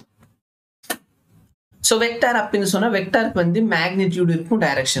 ஸோ வெக்டார் அப்படின்னு சொன்னா வெக்டாருக்கு வந்து மேக்னிடியூட் இருக்கும்,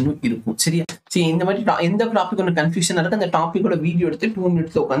 டைரக்ஷனும் இருக்கும். சரியா? சரி, இந்த மாதிரி எந்த டாபிக் ஒன்று கன்ஃபியூஷன் இருக்கு, அந்த டாபிக்கோட வீடியோ எடுத்து 2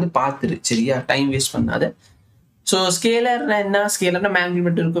 minutes உட்காந்து பார்த்துரு. சரியா? டைம் வேஸ்ட் பண்ணாத. ஸோ ஸ்கேலர்னா என்ன, ஸ்கேலர்னா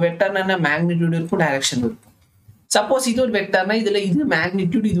மேக்னிடியூட் இருக்கும், வெக்டார்னா என்ன, மேக்னிடியூட் இருக்கும், டைரக்ஷன் இருக்கும். சப்போஸ் இது ஒரு வெக்டார்னா இதுல இது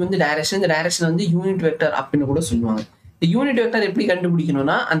மேக்னிடியூட், இது வந்து டைரக்ஷன். இந்த டைரக்ஷன் வந்து யூனிட் வெக்டார் அப்படின்னு கூட சொல்லுவாங்க. இந்த யூனிட் வெக்டார் எப்படி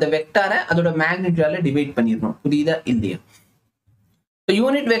கண்டுபிடிக்கணும்னா அந்த வெக்டாரை அதோட மேக்னிடியூடால டிவைட் பண்ணிடணும். புரியுதா இல்லையா?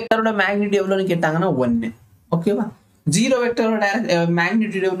 யூனிட் வெக்டரோட மேக்னிடியூட் எவ்வளோன்னு கேட்டாங்கன்னா 1. ஓகேவா? 0 வெக்டரோட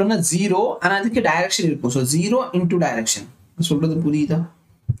மேக்னிடியூட் எவ்வளோன்னா 0, ஆனால் அதுக்கு டைரக்ஷன் இருக்கும். So 0 × direction. சொல்றது புரியுதா?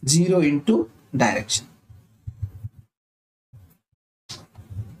 0 × டைரக்ஷன்.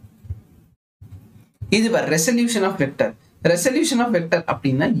 இது resolution of vector. Resolution of vector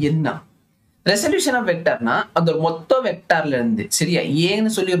அப்படின்னா என்ன? ரெசல்யூஷன் ஆஃப் வெக்டர்னா அந்த மொத்த வெக்டார்ல இருந்து, சரியா,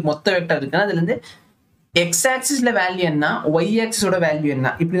 ஏன்னு சொல்லி ஒரு மொத்த வெக்டர் இருக்குன்னா அதுல இருந்து எக்ஸ் ஆக்சிஸ்ல வேல்யூ என்ன, ஒய் ஆக்சிஸோட வேல்யூ என்ன,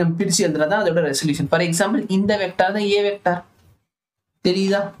 இப்படி நம்ம பிரிச்சு எழுதுறதா அதோட ரெசல்யூஷன். ஃபார் எக்ஸாம்பிள் இந்த வெக்டார் தான் ஏ வெக்டார்.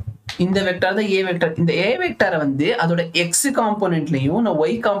 தெரியுதா? இந்த வெக்டார் தான் ஏ வெக்டார். இந்த ஏ வெக்டாரை வந்து அதோட எக்ஸ் காம்போனன்ட்லயும் நான்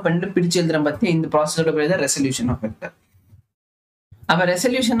ஒய் காம்போனன்ட்ல பிரிச்சு எழுதுறேன். பத்தி இந்த ப்ராசஸோட பேர் தான் ரெசல்யூஷன் ஆஃப் வெக்டர். அப்ப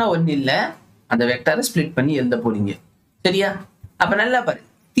ரெசல்யூஷனா ஒன்னு இல்ல, அந்த வெக்டாரை ஸ்பிளிட் பண்ணி எழுத போறீங்க. சரியா? அப்ப நல்லா பாரு,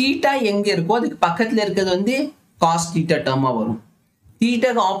 தீட்டா எங்க இருக்கோ அதுக்கு பக்கத்துல இருக்கிறது வந்து காஸ் தீட்டா டேர்மா வரும்.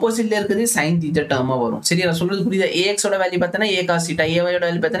 தீட்டாக்கு ஆப்போசிட்ல இருக்குது சைன் தீட்டா டேர்மா வரும். சரியா? நான் சொல்றது புரியுதா? ஏஎக்ஸோட வேல்யூ பார்த்தனா ஏ காஸ் தீட்டா, ஏஒயோட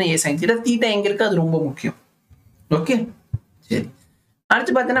வேல்யூ பார்த்தனா ஏ சைன் தீட்டா. தீட்டா எங்க இருக்கு அது ரொம்ப முக்கியம். ஓகே, சரி.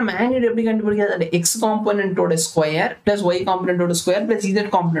 அடுத்து பார்த்தீங்கன்னா மேக்னிடியூட் எப்படி கண்டுபிடிக்கிறது? X காம்போனன்ட்டோட square plus Y காம்போனன்ட்டோட square plus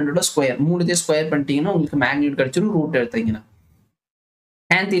Z காம்போனன்ட்டோட square மூணுத்தையும் ஸ்கொயர் பண்ணிட்டீங்கன்னா உங்களுக்கு மேக்னிடியூட் கிடைச்சிடும். ரூட் எடுத்தீங்கன்னா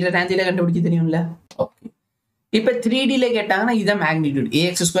tan theta கண்டுபிடிக்க தெரியும்ல. ஓகே, இப்போ 3Dல கேட்டாங்கன்னா இதான் magnitude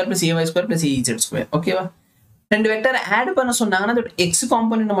ax square plus ay square plus az square. ஓகேவா? ரெண்டு வெக்டர் ஆட் பண்ண சொன்னாங்கன்னா அதோட எக்ஸ்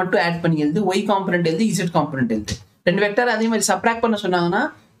காம்போனன்ட் மட்டும் ஆட் பண்ணி எழுது, ஒய் காம்போனன்ட் எழுது, இசட் காம்போனன்ட் எழுது. ரெண்டு வெக்டர் அதே மாதிரி சப்ராக்ட் பண்ண சொன்னாங்கன்னா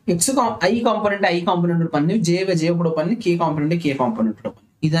ஐ காம்போனன்ட் பண்ணி ஜே கூட பண்ணி கே காம்போனன்ட் பண்ணி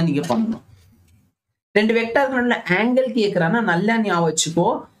இதான் நீங்க பண்ணணும். ரெண்டு வெக்டர் ஆங்கிள் கேட்கறான்னா நல்லா ஞாபகம் வச்சுக்கோ.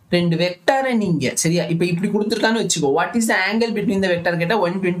 ரெண்டு வெக்டரை நீங்க சரியா இப்ப இப்படி கொடுத்துருக்கான்னு வச்சுக்கோ. What is the angle between the vector கேட்டா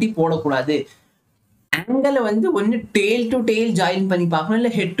 120 போடக்கூடாது. ஆங்கிள் வந்து ஒன்னு டெய்ல் டு டெய்ல் ஜாயின் பண்ணி பார்க்கணும்,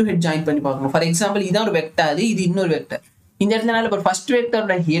 இல்ல ஹெட் டு ஹெட் ஜாயின் பண்ணி பார்க்கணும். ஃபார் எக்ஸாம்பிள் இதான் ஒரு வெக்டர், இது இன்னொரு வெக்டர். இந்த இடத்துல ஃபர்ஸ்ட்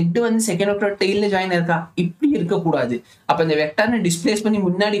வெக்டரோட ஹெட் வந்து செகண்ட் வெக்டரோட டெய்ல ஜாயின் இருக்கா? இப்படி இருக்கக்கூடாது. அப்ப இந்த வெக்டர்னை டிஸ்பிளேஸ் பண்ணி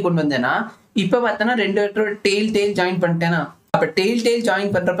முன்னாடி கொண்டு வந்தேன்னா இப்ப பார்த்தோன்னா ரெண்டு வெக்டரோட டெய்ல் ஜாயின் பண்ணிட்டேன்னா அப்ப டெய்ல்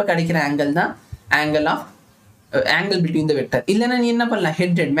ஜாயின் பண்றப்ப கிடைக்கிற ஆங்கிள் தான் ஆங்கிள் பிட்வீன் த வெக்டர். இல்லைன்னா நீ என்ன பண்ணலாம்?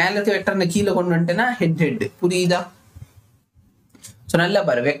 ஹெட் மேல இருக்க வெக்டர் கீழே கொண்டு வந்துட்டேன்னா ஹெட். புரியுதா? ஸோ நல்லா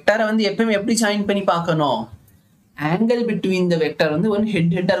பாரு, வெக்டரை வந்து எப்பவுமே எப்படி ஜாயின் பண்ணி பார்க்கணும்? ஆங்கிள் பிட்வீன் த வெக்டர் வந்து ஒன்று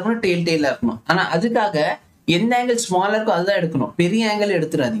ஹெட்டா இருக்கணும், டெய்லா இருக்கணும். ஆனா அதுக்காக எந்த ஆங்கிள் ஸ்மாலா இருக்கோ அதுதான் எடுக்கணும், பெரிய ஆங்கிள்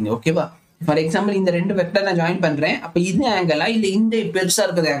எடுத்துடாதீங்க. ஓகேவா? ஃபார் எக்ஸாம்பிள் இந்த ரெண்டு வெக்டர் நான் ஜாயின் பண்றேன், அப்ப இது ஆங்கிளா இல்ல இந்த பெருசா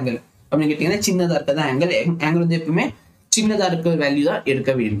இருக்கிறது ஆங்கிள் அப்படின்னு கேட்டீங்கன்னா சின்னதா இருக்கிறது ஆங்கிள் வந்து எப்பவுமே சின்னதா இருக்கிற வேல்யூ தான்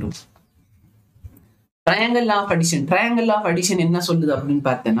எடுக்க வேண்டும். ட்ரையாங்கிள் ஆஃப் அடிஷன் என்ன சொல்லுது அப்படின்னு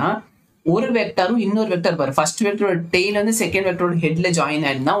பார்த்தேன்னா ஒரு வெக்டரும் இன்னொரு வெக்டர் பாரு, ஃபர்ஸ்ட் வெக்டரோட டெய்ல் வந்து செகண்ட் வெக்டரோட ஹெட்ல ஜாயின்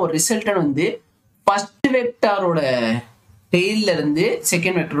ஆயிருந்தா ஒரு ரிசல்டன் வந்து ஃபர்ஸ்ட் வெக்டரோட டெய்ல இருந்து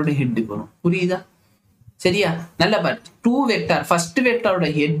செகண்ட் வெக்டரோட ஹெட்டுக்கு வரும். புரியுதா? சரியா? நல்லா பாரு, டூ வெக்டர் ஃபர்ஸ்ட் வெக்டரோட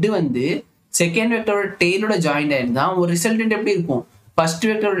ஹெட் வந்து செகண்ட் வெக்டரோட டெய்லோட ஜாயின் ஆயிருந்தா ஒரு ரிசல்டன்ட் எப்படி இருக்கும்? ஃபர்ஸ்ட்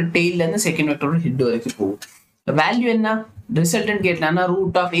வெக்டரோட டெய்ல இருந்து செகண்ட் வெக்டரோட ஹெட் வரைக்கும் போகும். வேல்யூ என்ன? ரிசல்டன்ட் கேட்டானா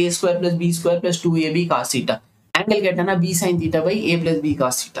root of a square plus b square plus 2ab cos theta. Angle கேட்டானா b sin theta by a plus b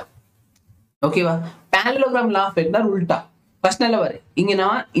cos theta. ஓகேவா? parallelogram law of vector உல்டா. First நல்லா பாரு, இங்க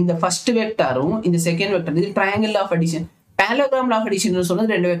நான் இந்த ஃபர்ஸ்ட் வெக்டரும் இந்த செகண்ட் வெக்டர் இது triangle of addition. parallelogram law of addition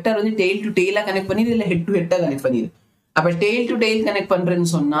சொன்னது ரெண்டு வெக்டர் வந்து டெய்ல் டு டெய்லா கனெக்ட் பண்ணிடு இல்ல ஹெட் டு ஹெட்டா கனெக்ட் பண்ணிடு. அப்ப டெய்ல் டு டெய்ல் கனெக்ட் பண்றேன்னு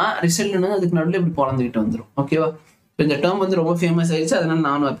சொன்னா ரிசல்ட் வந்து அதுக்கு நடுவில் இப்படி பொழந்துகிட்டு வந்துடும். ஓகேவா? இந்த டேர்ம் வந்து ரொம்ப ஃபேமஸ் ஆயிடுச்சு, அதனால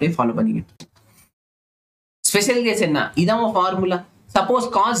நானும் அப்படியே ஃபாலோ பண்ணிக்கிட்டு. ஸ்பெஷல் கேஸ் என்ன? இதான் ஃபார்முலா. சப்போஸ்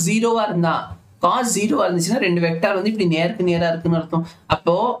cos 0வா இருந்துச்சுன்னா ரெண்டு வெக்டார் வந்து இப்படி நேருக்கு நேரா இருக்குன்னு அர்த்தம்.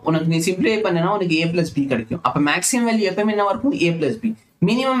 அப்போ உனக்கு நீ சிம்பிளிஃபை பண்ணனா உனக்கு a plus b கிடைக்கும். அப்ப மேக்ஸிமம் வேல்யூ எப்பவுமே என்னவா இருக்கும்? a plus b.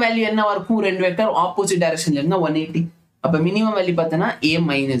 Minimum value என்னவா இருக்கும்? ரெண்டு வெக்டார் ஆப்போசிட் டைரக்ஷன்ல இருந்தா 180. அப்ப மினிமம் வேல்யூ பார்த்தனா a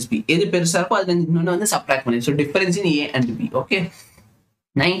minus b. எது பெருசா இருக்கோ அதுல இன்னொன்னு வந்து சப்ட்ராக்ட் பண்ணு. So difference in a and b. Okay,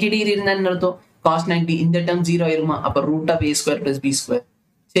 90 degree இருந்தா என்ன அர்த்தம்? cos 90 இந்த டேர்ம் 0 ஆயிருமா? அப்ப root of a square plus b square.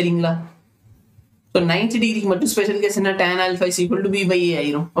 சரிங்களா? So 90 டிகிரிக்கு மட்டும் ஸ்பெஷல் கேஸ் என்ன? tan alpha is equal to b by a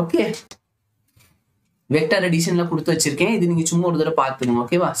ஆயிரும். ஓகே, வெக்டர் அடிஷன்ல கொடுத்து வச்சிருக்கேன், இது நீங்க சும்மா ஒரு தடவை பார்த்துக்கோங்க.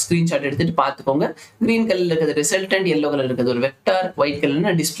 ஓகேவா? ஸ்கிரீன்ஷாட் எடுத்துட்டு பார்த்துக்கோங்க. கிரீன் கலர்ல இருக்கிறது ரிசல்டன்ட், எல்லோ கலர்ல இருக்கிறது ஒரு வெக்டர், ஒயிட்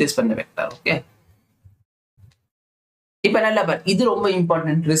கலர்ல டிஸ்பிளேஸ் பண்ண வெக்டர். ஓகே, இப்போ நல்லா பாரு, இது ரொம்ப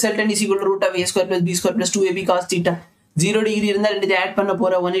important. Resultant is equal to root of a square plus b square plus 2ab cos theta. 0 degree இருந்தா ரெண்டு ஆட் பண்ண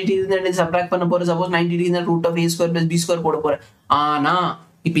போற, 180 இருந்தா ரெண்டு சப்ட்ராக்ட் பண்ண போற. சப்போஸ் 90 டிகிரி இருந்தா root of a square plus b square போட போற. ஆனா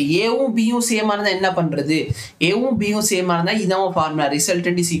இப்ப ஏவும் பியும் சேமா இருந்தா என்ன பண்றது? ஏவும் பியும் சேமா இருந்தா இதான் formula,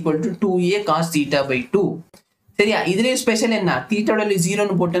 resultant is equal to 2a cos theta by 2. சரியா? இதுலயே ஸ்பெஷல் என்ன? தீட்டாவோட வேல்யூ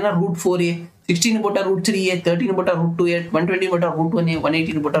 0 போட்டேன்னா ரூட் 4a, 16 போட்டா ரூட் 3a, 13 போட்டா ரூட் 2a, 120 போட்டா ரூட் 1a,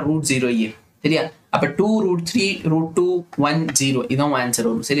 180 போட்டா ரூட் 0a. சரியா? அப்ப 2 ரூட் 3 ரூட் 2 1 0 இதான் ஆன்சர்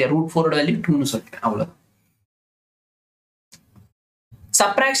வரும். சரியா? ரூட் 4 ஓட வேல்யூ 2 னு சொல்றேன். அவ்வளவு.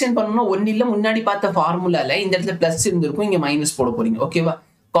 சப்ட்ராக்ஷன் பண்ணனும் ஒண்ணு இல்ல, முன்னாடி பார்த்த ஃபார்முலால இந்த இடத்துல பிளஸ் இருந்திருக்கும், இங்க மைனஸ் போட போறீங்க. ஓகேவா?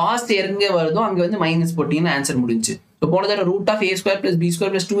 காஸ்ட் எங்க வருதோ அங்க வந்து மைனஸ் போட்டீங்கன்னா ஆன்சர் முடிஞ்சு. இப்போ போன தடவை root of a square plus b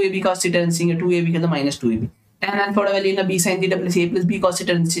square plus 2ab cos theta இருந்துச்சு, இங்க 2ab க்கு மைனஸ் 2ab. tan alpha ஓட வேல்யூ என்ன? b sin theta plus a plus b cos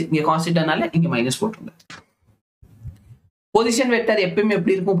theta இருந்துச்சு, இங்க cos thetaனால இங்க மைனஸ் போட்டுருங்க. பொசிஷன் வெக்டர் எப்பவுமே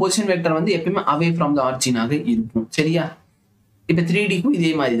எப்படி இருக்கும்? பொசிஷன் வெக்டர் வந்து எப்பவுமே அவே ஃப்ரம் தி ஆரிஜின் ஆக இருக்கும். சரியா? இப்போ 3D க்கும்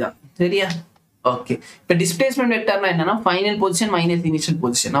இதே மாதிரி தான். சரியா? ஓகே, இப்போ டிஸ்பிளேஸ்மென்ட் வெக்டர்னா என்னன்னா final position minus initial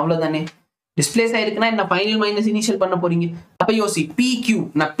position, அவ்வளவுதானே. டிஸ்பிளேஸ் ஆயிருக்குன்னா என்ன? ஃபைனல் மைனஸ் இனிஷியல் பண்ண போறீங்க. அப்ப யோசி, PQ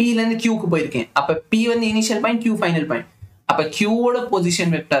நான் P ல இருந்து Q க்கு போயிருக்கேன். அப்ப P வந்து initial point, Q final point. அப்ப Q ஓட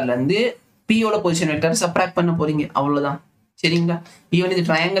பொசிஷன் வெக்டர்ல இருந்து P ஓட பொசிஷன் வெக்டர் சப்ட்ராக்ட் பண்ண போறீங்க. அவ்வளவுதான். சரிங்களா? ஈவன் இது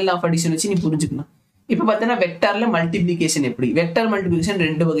ட்ரையாங்கிள் ஆஃப் அடிஷன் வச்சு நீ புரிஞ்சுக்கலாம். இப்ப பார்த்தீங்கன்னா வெக்டர்ல மல்டிப்ளிகேஷன் எப்படி? வெக்டர் மல்டிப்ளிகேஷன்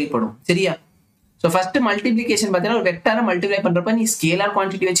ரெண்டு வகைப்படும். சரியா? சோ ஃபர்ஸ்ட் மல்டிப்ளிகேஷன் பார்த்தீங்கன்னா ஒரு வெக்டரை மல்டிப்ளை பண்றப்ப நீ ஸ்கேலார்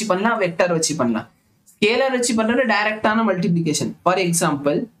குவான்டிட்டி வச்சு பண்ணலாம், வெக்டர் வச்சு பண்ணலாம். ஸ்கேலார் வச்சு பண்றது டைரக்டான multiplication. For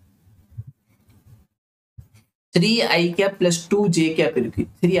example 3i cap plus 2j cap இருக்கு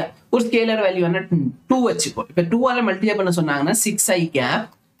சரியா ஒரு ஸ்கேலர் வேல்யூ என்ன 2 வச்சுக்கோ இப்போ 2 ஆல மல்டிப்ளை பண்ண சொன்னாங்கன்னா 6i cap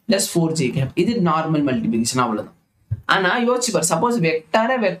plus 4j cap இது நார்மல் மல்டிப்ளிகேஷன் அவ்வளவுதான் ஆனா யோசிச்சு பாரு சப்போஸ்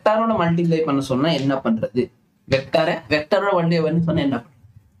வெக்டாரோட மல்டிப்ளை பண்ண சொன்னா என்ன பண்றது வெக்டாரோட மல்டிப்ளை பண்ண சொன்னா என்ன பண்றது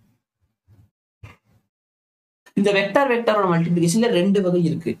இந்த வெக்டாரோட மல்டிப்ளிகேஷன்ல ரெண்டு வகை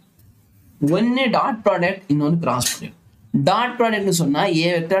இருக்கு ஒன்னு டாட் ப்ராடக்ட் இன்னொன்னு கிராஸ் ப்ராடக்ட் டாட் ப்ராடக்ட்னு சொன்னா a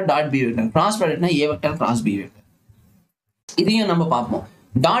vector dot b vector cross ப்ராடக்ட்னா a vector cross b vector இதையும் நம்ம பார்ப்போம்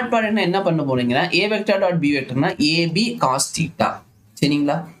டாட் ப்ராடக்ட்னா என்ன பண்ண போறீங்கன்னா a vector dot b வெக்டார்னா ab cos θ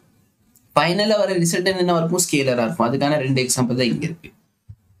சரிங்களா ஃபைனலா வர ரிசல்ட் என்ன இருக்கும் ஸ்கேலரா இருக்கும் அதுக்கான ரெண்டு எக்ஸாம்பிள் தான் இங்க இருக்கு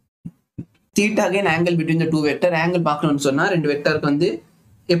θ again angle between the two vector angle பார்க்கணும்னு சொன்னா ரெண்டு வெக்டாருக்கு வந்து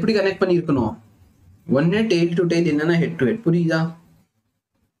எப்படி கனெக்ட் பண்ணிருக்கணும் ஒன்னு டெய்ல் டு டெய்ல் என்னன்னா ஹெட் டு ஹெட் புரியுதா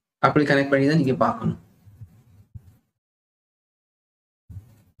அப்படி கனெக்ட் பண்ணி தான் நீங்க பார்க்கணும்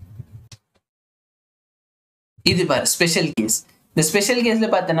இது பாரு ஸ்பெஷல் கேஸ் இந்த ஸ்பெஷல் கேஸ்ல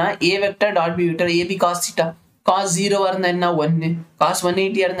பார்த்தனா a vector dot b vector ab cos θ cos 0 இருந்தா என்ன 1 cos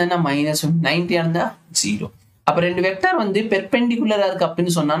 180 இருந்தா என்ன -1 90 இருந்தா 0 அப்ப ரெண்டு வெக்டார் வந்து பெர்பெண்டிகுலரா இருக்கு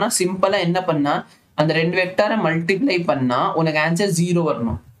அப்படினு சொன்னானா சிம்பிளா என்ன பண்ணா அந்த ரெண்டு வெக்டாரை மல்டிப்ளை பண்ணா உனக்கு ஆன்சர் 0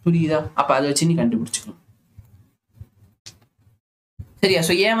 வரணும் புரியுதா அப்ப அதை வச்சு நீ கண்டுபிடிச்சுக்கணும் சரியா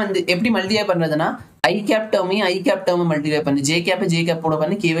சோ ஏன் வந்து எப்படி multiply பண்றதுனா i cap term multiply பண்ணு j cap ஓட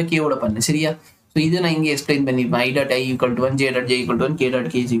பண்ணு k ஓட பண்ணு சரியா சோ இது நான் இங்க explain பண்ணிருப்பேன் i dot i equal to 1 j dot j equal to 1 k dot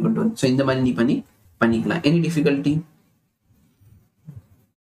k is equal to 1 so இந்த மாதிரி நீ பண்ணிக்கலாம் any difficulty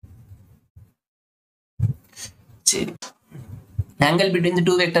சரி angle between the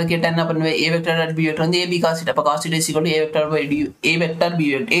two vector கேட்டா என்ன பண்ணுவே a vector dot b vector வந்து ab cos θ அப்ப cos θ is equal to a vector by a vector b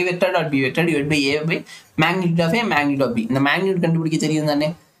vector a vector dot b vector divided by a by magnitude of a magnitude of b இந்த magnitude கண்டுபிடிக்க தெரியும் தானே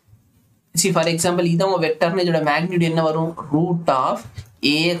see for example இதான் ஒரு வெக்டர்னா இதோட magnitude என்ன வரும் root of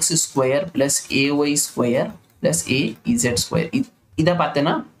ax square plus ay square plus az square இத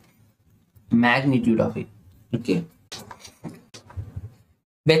பார்த்தேனா magnitude of it okay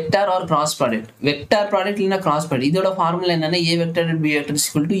vector or cross product இல்லனா cross product இதோட ஃபார்முலா என்னன்னா a vector and b vector is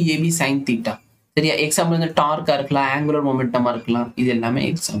equal to ab sin θ சரியா example இந்த டார்க்கா இருக்கலாம் angular momentum இருக்கலாம் இது எல்லாமே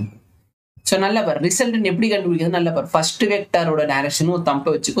எக்ஸாம்பிள் சோ நல்லா பாரு ரிசல்ட் எப்படி கண்டுபிடிக்கிறது நல்லா பாரு ஃபர்ஸ்ட் வெக்டரோட டைரக்ஷனும் ஒரு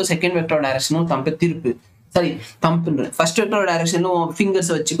தம்பை வச்சுக்கோ செகண்ட் வெக்டரோட டைரக்ஷனும் தம்பை திருப்பு சரி தம்புன்ற ஃபர்ஸ்ட் வெக்டரோட டைரக்ஷனும்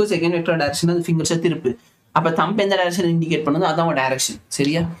ஃபிங்கர்ஸ் வச்சுக்கோ செகண்ட் வெக்டரோட டைரக்ஷன் அது ஃபிங்கர்ஸை திருப்பு அப்ப தம்பு எந்த டைரக்ஷன் இண்டிகேட் பண்ணுதோ அதான் டைரக்ஷன்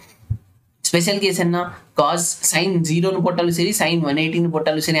சரியா ஸ்பெஷல் கேஸ் என்ன cos sin 0 னு போட்டாலும் சரி sin 180 னு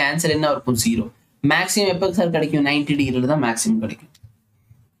போட்டாலும் சரி ஆன்சர் என்ன இருக்கும் 0 மேக்ஸிமம் எப்ப சார் கிடைக்கும் 90 டிகிரில தான் மேக்ஸிமம் கிடைக்கும்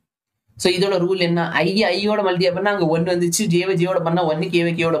சோ இதோட ரூல் என்ன i யோட மல்டிப்ளை பண்ணா அங்க 1 வந்துச்சு j யோட பண்ணா 1 k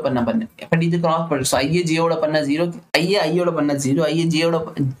யோட பண்ண பட் இது cross product so i j யோட பண்ணா 0 i யோட பண்ணா 0 i j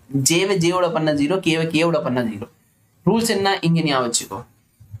யோட பண்ணா 0 k யோட பண்ணா 0 ரூல்ஸ் என்ன இங்க ஞாபகம் வச்சுக்கோ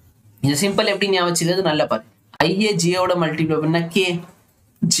இது சிம்பிள் எப்படி ஞாபகம் வச்சுக்கிறது நல்லா பாரு i j யோட மல்டிப்ளை பண்ணா k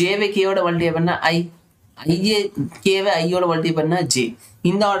j k யோட மல்டிப்ளை பண்ணா i k i யோட மல்டிப்ளை பண்ணா j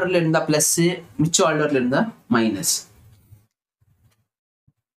இந்த ஆர்டர்ல இருந்தா பிளஸ் மிச்ச ஆர்டர்ல இருந்தா மைனஸ்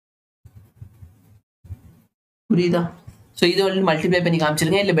புரியுதா சோ இது வந்து மல்டிப்ளை பண்ணி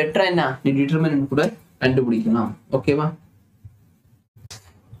காமிச்சிருங்க இல்ல பெட்டரா என்ன நீ டிட்டர்மினன்ட் கூட கண்டுபிடிக்கலாம் ஓகேவா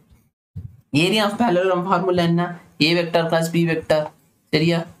ஏரியா ஆஃப் parallelogram ஃபார்முலா என்ன a vector plus b vector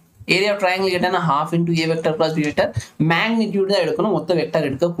சரியா ஏரியா ஆஃப் ட்ரையாங்கிள் கேட்டா half into a vector plus b vector magnitude தான் எடுக்கணும் மொத்த வெக்டர்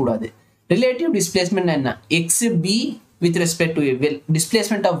எடுக்க கூடாது ரிலேட்டிவ் டிஸ்பிளேஸ்மென்ட் என்ன x b with respect to a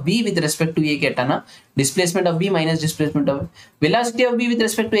displacement of b with respect to a கேட்டானா displacement of b minus displacement of velocity of b with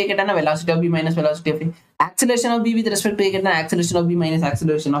respect to a கேட்டானா velocity of b minus velocity of a acceleration of b with respect to a கேட்டானா acceleration of b minus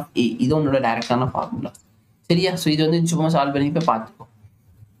acceleration of a இது உன்னோட டைரக்டான formula சரியா so இது வந்து சும்மா solve பண்ணி இப்ப பாத்துக்கோ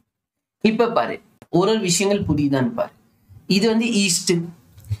இப்ப பாரு ஒரு விஷயங்கள் புரியுதான்னு பாரு இது வந்து ஈஸ்ட்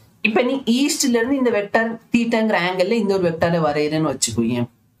இப்ப நீ ஈஸ்ட்ல இருந்து இந்த வெக்டர் தீட்டாங்கிற ஆங்கிள்ல இந்த ஒரு வெக்டரை வரையறேன்னு வச்சுக்கோ ஏன்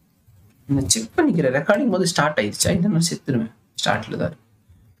நான் செக் பண்ணிக்கிறேன் ரெக்கார்டிங் போது ஸ்டார்ட் ஆயிடுச்சா இல்லை நான் செத்துருவேன் ஸ்டார்ட்ல தான்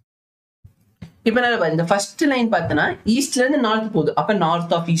இப்ப நல்லா பாரு இந்த ஃபர்ஸ்ட் லைன் பார்த்தனா ஈஸ்ட்ல இருந்து நார்த் போகுது அப்ப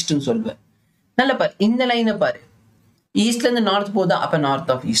நார்த் ஆஃப் ஈஸ்ட்னு சொல்லுவேன் நல்லா பாரு இந்த லைனை பாரு ஈஸ்ட்ல இருந்து நார்த் போகுதா அப்ப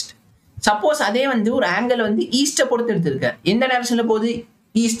நார்த் ஆஃப் ஈஸ்ட் சப்போஸ் அதே வந்து ஒரு ஆங்கிள் வந்து ஈஸ்ட பொறுத்து எடுத்திருக்க எந்த டைரக்ஷன்ல போகுது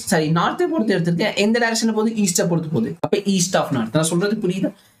ஈஸ்ட் சாரி நார்த்தை பொறுத்து எடுத்திருக்க எந்த டைரக்ஷன்ல போகுது ஈஸ்ட பொறுத்து போகுது அப்ப ஈஸ்ட் ஆஃப் நார்த் நான் சொல்றது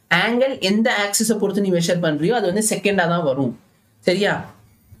புரியுதா ஆங்கிள் எந்த ஆக்சிஸை பொறுத்து நீ மெஷர் பண்றியோ அது வந்து செகண்டா தான் வரும் சரியா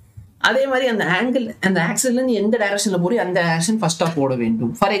அதே மாதிரி அந்த ஆங்கிள் அந்த ஆக்சிஸ்ல இருந்து எந்த டைரக்ஷன்ல போறியோ அந்த டைரக்ஷன் ஃபர்ஸ்டா போட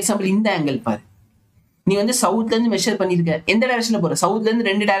வேண்டும் ஃபார் எக்ஸாம்பிள் இந்த ஆங்கிள் பாரு நீ வந்து சவுத்ல இருந்து மெஷர் பண்ணிருக்க எந்த டைரக்ஷன்ல போற சவுத்ல இருந்து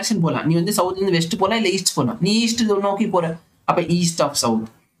ரெண்டு டைரக்ஷன் போலாம் நீ வந்து சவுத்ல இருந்து வெஸ்ட் போலாம் இல்ல ஈஸ்ட் போலாம் நீ ஈஸ்ட் நோக்கி போற அப்ப ஈஸ்ட் ஆஃப்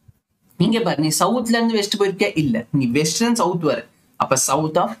சவுத் இங்க பாரு நீ சவுத்ல இருந்து வெஸ்ட் போயிருக்க இல்ல நீ வெஸ்ட் அண்ட் சவுத் வர அப்ப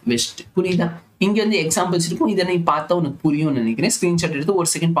சவுத் ஆஃப் வெஸ்ட் புரியுதா இங்க வந்து எக்ஸாம்பிள்ஸ் இருக்கும் இதை நீ பார்த்தா உனக்கு புரியும்னு நினைக்கிறேன் ஸ்கிரீன்ஷாட் எடுத்து ஒரு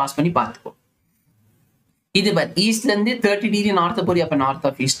செகண்ட் பாஸ் பண்ணி பார்த்துக்கோ இது பார் ஈஸ்ட்ல இருந்து 30 டிகிரி நார்த் போறி அப்ப நார்த்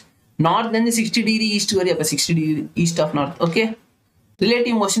ஆஃப் ஈஸ்ட், நார்த்ல இருந்து 60 டிகிரி ஈஸ்ட் வரி அப்ப 60 degree east of north. Okay,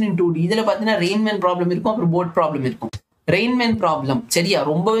 relative motion in 2D. இதுல பாத்தீங்கன்னா ரெயின்மேன் ப்ராப்ளம் இருக்கும், அப்புறம் போட் ப்ராப்ளம் இருக்கும். ரெயின்மேன் ப்ராப்ளம் சரியா,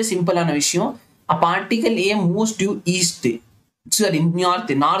 ரொம்பவே சிம்பிளான விஷயம். பார்ட்டிகல் ஏ moves due east, sorry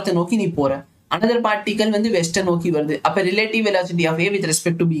north நோக்கி நீ போற, அனதர் பார்ட்டிகல் வந்து வெஸ்டர்ன் நோக்கி வருது. அப்ப relative velocity of A with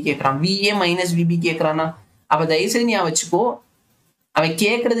respect to be கேட்கறான், VA மைனஸ் VB கேட்கறானா. அப்ப தயவுசெய்து நீ வச்சுக்கோ, அவன்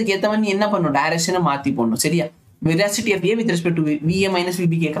கேட்கறதுக்கு ஏத்த மாதிரி நீ என்ன பண்ணும், டைரக்ஷனை மாத்தி போடணும் சரியா. Velocity of A with respect to VA minus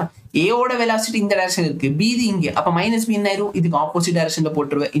VB கேட்கறான், ஏவோட வெலாசிட்டி இந்த டைரக்ஷன் இருக்கு, B இங்க, அப்ப மைனஸ் B என்ன ஆயிரும், இதுக்கு ஆப்போசிட் டைரக்ஷன்ல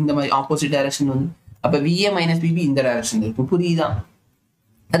போட்டுருவேன், இந்த மாதிரி ஆப்போசிட் டைரக்ஷன் வந்து, அப்ப VA மைனஸ் VB இந்த டைரக்ஷன் இருக்கும், புரியுதா.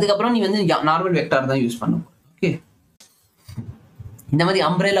 அதுக்கப்புறம் நீ வந்து நார்மல் வெக்டார் தான் யூஸ் பண்ணும். ஓகே, இந்த மாதிரி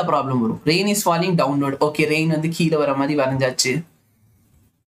அம்ப்ரெல்லா ப்ராப்ளம் வரும். Rain is falling downward, okay rain வந்து கீழே வர மாதிரி வரைஞ்சாச்சு.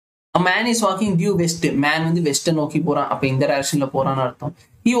 Man is walking due west, man வந்து வெஸ்ட் நோக்கி போறான், அப்ப இந்த டைரக்ஷன்ல போறான்னு அர்த்தம்.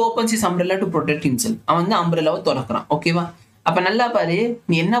 He opens is umbrella to protect himself, அவன் வந்து அம்ப்ரெல்லாவை திறக்கிறான். ஓகேவா, அப்ப நல்லா பாரு,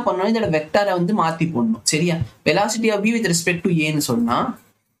 நீ என்ன பண்ணணும், இதோட வெக்டாரை வந்து மாத்தி போடணும் சரியா. Velocity of be with respect to ஏன்னு சொன்னா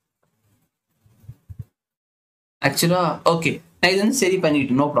ஆக்சுவலா ஓகே, நான் இது வந்து சரி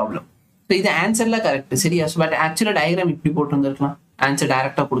பண்ணிட்டு நோ ப்ராப்ளம். ஸோ இது ஆன்சர்ல கரெக்ட் சரியா. பட் ஆக்சுவலா டயக்ராம் இப்படி போட்டு வந்துருக்கலாம், ஆன்சர்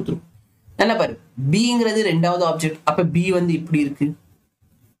டைரக்டா கொடுத்துரும். நல்லா பாரு, பிங்கிறது ரெண்டாவது ஆப்ஜெக்ட், அப்ப பி வந்து இப்படி இருக்கு,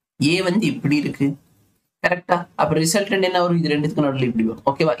 ஏ வந்து இப்படி இருக்கு கரெக்டா. அப்ப ரிசல்டன்ட் என்ன வரும், இது ரெண்டுத்துக்கு நடுவில் இப்படி வரும்.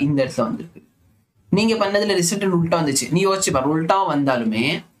 ஓகேவா, இந்த இடத்துல வந்துருக்கு. நீங்க பண்ணதுல ரிசல்டன்ட் உல்ட்டா வந்துச்சு, நீ யோசிச்சு பாரு, உல்ட்டா வந்தாலுமே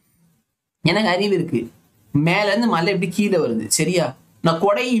எனக்கு அறிவு இருக்கு, மேல இருந்து மலை எப்படி கீழே வருது சரியா. நான்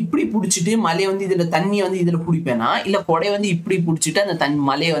கொடையை இப்படி பிடிச்சிட்டு மலையை வந்து இதுல தண்ணியை வந்து இதுல பிடிப்பேனா, இல்ல கொடையை வந்து இப்படி பிடிச்சிட்டு அந்த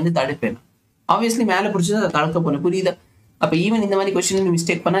மலையை வந்து தடுப்பேனா. ஆப்வியஸ்லி மேல பிடிச்சது அதை தடுக்க போனேன், புரியுதா. அப்ப ஈவன் இந்த மாதிரி கொஸ்டின்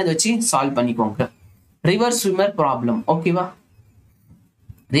மிஸ்டேக் பண்ணா இதை வச்சு சால்வ் பண்ணிக்கோங்க. ரிவர் ஸ்விம்மர் ப்ராப்ளம், ஓகேவா,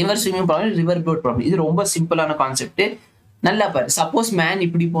 river swimming problem, river boat problem, இது ரொம்ப சிம்பிளான கான்செப்ட். நல்லா பாரு, சப்போஸ் மேன்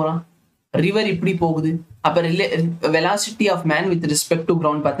இப்படி போறான், ரிவர் இப்படி போகுது, அப்ப velocity of man with respect to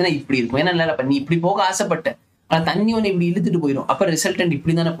ground பார்த்தீங்கன்னா இப்படி இருக்கும். ஏன்னா நல்லா நீ இப்படி போக ஆசைப்பட்ட, ஆனா தண்ணி ஒன்று இப்படி இழுத்துட்டு போயிடும், அப்ப ரிசல்டன்ட்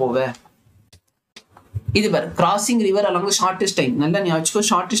இப்படி தானே போவ. இது பாரு, crossing river along shortest time, நல்லா நீ வச்சுக்கோ,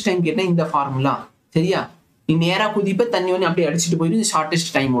 ஷார்டஸ்ட் டைம் கேட்டா இந்த ஃபார்முலா சரியா. நீ நேரா குதிப்ப, தண்ணி ஒன்று அப்படியே அடிச்சுட்டு போயிடும்,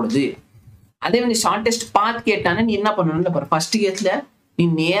 ஷார்டஸ்ட் டைம் ஓடுது. அதே வந்து ஷார்டஸ்ட் பாத் கேட்டானே நீ என்ன பண்ணணும்ல பாரு, ஃபர்ஸ்ட் கேஸ்ல நீ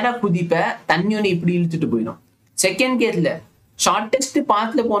நேரா குதிப்ப, தண்ணி ஒன்று இப்படி இழுத்துட்டு போயிடும். செகண்ட் கேஸ்ல ஷார்டஸ்ட்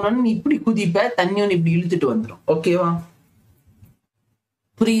பாத்ல போனோன்னு நீ இப்படி குதிப்ப, தண்ணி ஒன்று இப்படி இழுத்துட்டு வந்துடும். ஓகேவா,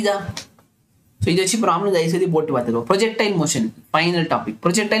 புரியுதா. ஸோ இதை வச்சு ப்ராப்ளம் தயவுசெய்து போட்டு பார்த்துக்கோ. Projectile motion final topic.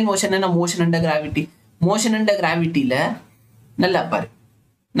 Projectile motion என்ன, motion under gravity. Motion under கிராவிட்டியில நல்லா பாரு,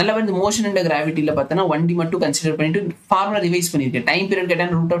 நல்லா பாரு, இந்த மோஷன் அண்டர் கிராவிட்டியில பார்த்தோன்னா 1D மட்டும் கன்சிடர் பண்ணிட்டு ஃபார்முலா ரிவைஸ் பண்ணிருக்கேன். Time period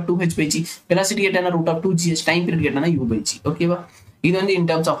கேட்டான √2h/g, velocity கேட்டான √2gh, time period கேட்டான u/g. ஓகேவா, இது வந்து இன்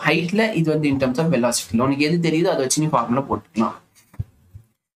டர்ம்ஸ் ஆஃப் ஹைட்ல, இது வந்து இன் டர்ம்ஸ் ஆஃப் வெலாசிட்டில. உனக்கு எது தெரியுதோ அதை வச்சு நீ ஃபார்முலா போட்டுக்கலாம்.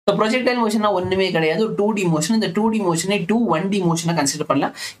 ஸோ ப்ரொஜெக்டைல் மோஷனா ஒண்ணுமே கிடையாது, ஒரு 2D மோஷன். இந்த 2D மோஷனை 1D மோஷனா கன்சிடர்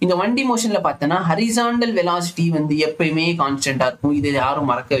பண்ணலாம். இந்த 1D மோஷன்ல பார்த்தோன்னா ஹரிசாண்டல் வெலாசிட்டி வந்து எப்பயுமே கான்ஸ்டன்டா இருக்கும், இதை யாரும்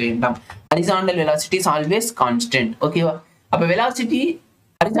மறக்க வேண்டாம். Horizontal velocity is always constant. ஓகேவா, அப்ப velocity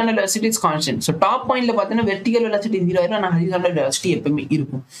horizontal velocity is constant. So top பாயிண்ட்ல பார்த்தோன்னா வெர்டிகல் வெலாசிட்டி 0 ஆயிரும், ஆனால் ஹரிசாண்டல் வெலாசிட்டி எப்பவுமே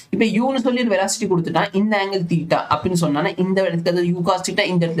இருக்கும். இப்போ யூன்னு சொல்லி ஒரு வெலாசிட்டி கொடுத்துட்டா, இந்த ஆங்கிள் தீட்டா அப்படின்னு சொன்னா இந்த இடத்துல யூ காஸ் தீட்டா,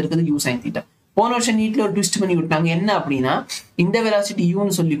 இந்த இடத்துல இருக்கிறது யூ சைன் தீட்டா. போன வருஷம் நீட்ல ஒரு ட்விஸ்ட் பண்ணி விட்டாங்க, என்ன அப்படின்னா இந்த வெலாசிட்டி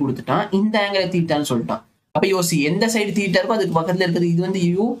யூன்னு சொல்லி கொடுத்துட்டான், இந்த ஆங்கிள் தீட்டான்னு சொல்லிட்டான். அப்ப யோசி, எந்த சைடு தீட்டா இருக்கோ அதுக்கு பக்கத்துல இருக்கிறது இது வந்து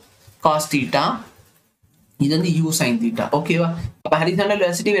யூ காஸ் தீட்டா, இது வந்து யூ சைன் தீட்டா. ஓகேவா, அப்ப ஹரிசாண்டல்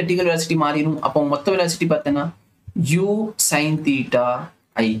வெலாசிட்டி வெர்டிகல் வெலாசிட்டி மாறிடும். அப்போ மொத்த வெலாசிட்டி பார்த்தோன்னா you sine theta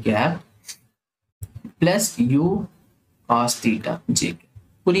I gap bless you cos theta J.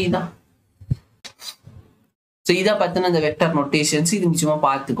 புரியுதா. ஸோ இதை பார்த்தோன்னா இந்த வெக்டர் நோட்டேஷன்ஸ் இது நிச்சயமா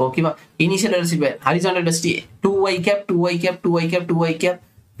பார்த்துக்கோ. ஓகேவா, initial velocity horizontal velocity 2y gap 2y gap 2y gap 2y gap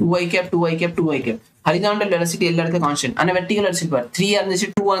 2y gap 2y gap 2y gap. Horizontal velocity எல்லா இடத்துக்கும் கான்ஸ்டன்ட். ஆனா வெர்டிகல் வெலாசிட்டி பாரு, 3 இருந்துச்சு,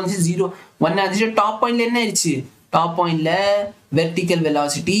 2 இருந்துச்சு, 0 1 இருந்துச்சு. டாப் பாயிண்ட்ல என்ன ஆயிடுச்சு, டாப் பாயிண்ட்ல வெர்டிகல்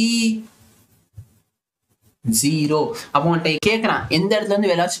வெலாசிட்டி 0. அப்போ உன்கிட்ட கேட்கறான் எந்த இடத்துல வந்து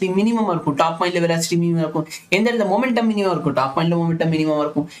வெலாசிட்டி மினிமம் இருக்கும், டாப் பாயிண்ட்ல வெலாசிட்டி மினிமம் இருக்கும். எந்த இடத்துல மொமெண்டம் மினிமம் இருக்கும், டாப் பாயிண்ட்ல மொமெண்டம் மினிமம்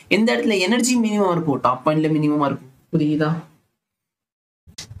இருக்கும். எந்த இடத்துல எனர்ஜி மினிமம் இருக்கும், டாப் பாயிண்ட்ல மினிமமா இருக்கும். புரியுதா.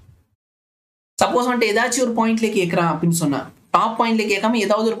 சப்போஸ் வந்துட்டு ஏதாச்சும் ஒரு பாயிண்ட்ல கேட்கறான் அப்படின்னு சொன்னா, டாப் பாயிண்ட்ல கேட்காம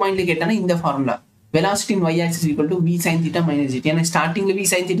ஏதாவது ஒரு பாயிண்ட்ல கேட்டானா இந்த formula velocity in y-axis equal to v sin theta minus gt. ஏன்னா ஸ்டார்டிங்ல v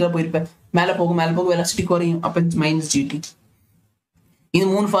sin theta போயிருப்பேன், மேல போக வெலாசிட்டி குறையும், அப்ப மைனஸ் gt. இது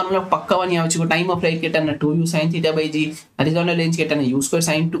மூணு ஃபார்முலா பக்காவா ஞாபகம் வச்சுக்கோ. Time of flight கேட்டான 2u sin theta by g, horizontal range கேட்டான u square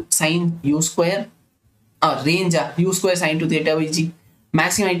sin u square ரேஞ்சா u square sin 2 theta by g,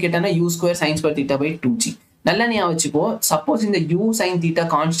 maximum height கேட்டான u square sin square theta by 2g. நல்லா ஞாபகம் வச்சுக்கோ. Suppose இந்த u sin theta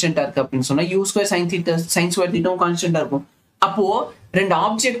கான்ஸ்டன்டா இருக்கு அப்படின்னு சொன்னா u square sin theta sin square theta கான்ஸ்டன்டா இருக்கும். அப்போ ரெண்டு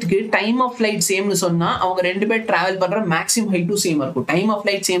ஆப்ஜெக்ட்டுக்கு டைம் ஆஃப் ஃளைட் சேம்னு சொன்னா அவங்க ரெண்டு பேர் டிராவல் பண்ற மேக்ஸிமம் ஹைட்டும் சேமா இருக்கும். டைம் ஆஃப்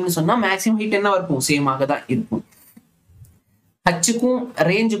ஃளைட் சேம்னு சொன்னா மேக்ஸிமம் ஹைட் என்ன இருக்கும்? சேமாக தான் இருக்கும். ஹச்சுக்கும்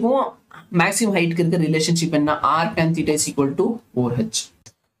ரேஞ்சுக்கும் மேக்ஸிமம் ஹைட்டுக்கு இருக்க ரிலேஷன்ஷிப் என்ன? r tan theta is equal to 4h.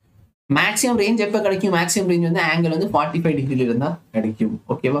 Maximum range எப்போ கிடைக்கும்? மேக்ஸிமம் ரேஞ்ச் வந்து ஆங்கிள் வந்து 45 டிகிரில இருந்தா கிடைக்கும்.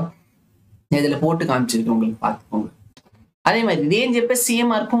 ஓகேவா? இதுல போட்டு காமிச்சிருக்கேன், உங்களுக்கு பார்த்துக்கோங்க. அதே மாதிரி ரேஞ்ச் எப்போ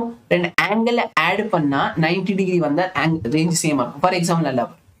சேமா இருக்கும்? ரெண்டு ஆங்கிள் ஆட் பண்ணா 90 டிகிரி வந்தா ரேஞ்ச் சேமா இருக்கும். ஃபார் எக்ஸாம்பிள் நல்லா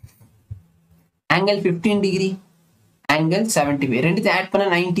ஆங்கிள் 15 டிகிரி, ஆங்கிள் 75, ரெண்டுத்தையும் ஆட் பண்ணா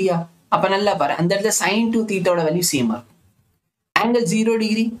 90யா? அப்ப நல்லா பாரு, அந்த இடத்துல sin to theta ஓட வேல்யூ சேமா இருக்கும். ஆங்கிள் 0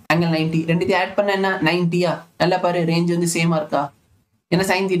 டிகிரி, ஆங்கிள் 90, ரெண்டுத்தையும் ஆட் பண்ணா என்ன? 90யா? நல்லா பாரு, ரேஞ்ச் வந்து சேமா இருக்கா? ஏன்னா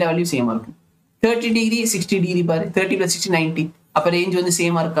sin theta வேல்யூ சேமா இருக்கும். 30 டிகிரி 60 டிகிரி பாரு, 30 + 60 90, அப்ப ரேஞ்ச் வந்து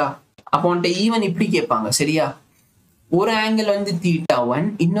சேமா இருக்கா? அப்போ உன்கிட்ட ஈவன் இப்படி கேட்பாங்க, சரியா? ஒரு ஆங்கிள் வந்து θ1,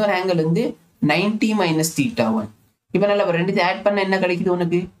 இன்னொரு ஆங்கிள் வந்து 90 - θ1. இப்ப நல்லா ரெண்டுத்தையும் ஆட் பண்ண என்ன கிடைக்குது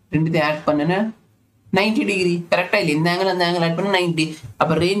உனக்கு? ரெண்டுத்தையும் ஆட் பண்ணனா 90 டிகிரி. கரெக்டா இல்லை? இந்த ஆங்கிள் அந்த ஆங்கிள் ஆட் பண்ண 90.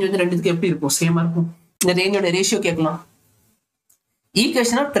 அப்ப ரேஞ்ச் வந்து ரெண்டுத்துக்கு எப்படி இருக்கும்? சேமா இருக்கும். இந்த ரேஞ்சோட ரேஷியோ கேட்கலாம்.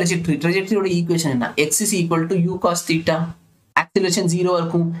 ஈக்குவேஷன் ஆஃப் ட்ரெஜெக்டரி, ட்ரெஜெக்டரியோட ஈக்குவேஷன் என்ன? x is equal to u cos theta. Acceleration 0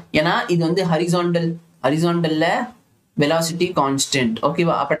 இருக்கும், ஏன்னா இது வந்து ஹரிசாண்டல், ஹரிசாண்டல்ல வெலாசிட்டி கான்ஸ்டன்ட்.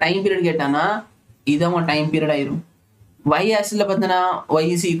 ஓகேவா? அப்ப டைம் பீரியட் கேட்டானா இதான் டைம் பீரியட் ஆயிரும். y ஆக்சிஸ்ல பார்த்தனா y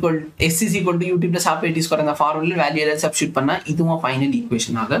is equal s is equal to ut plus half at square, அந்த ஃபார்முலா வேல்யூ எல்லாம் சப்ஸ்டிட்யூட் பண்ணா இதுவும் ஃபைனல்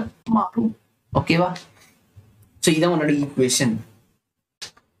ஈக்குவேஷனாக மாறும். ஓகேவா? சோ இதான் உன்னோட ஈக்குவேஷன்.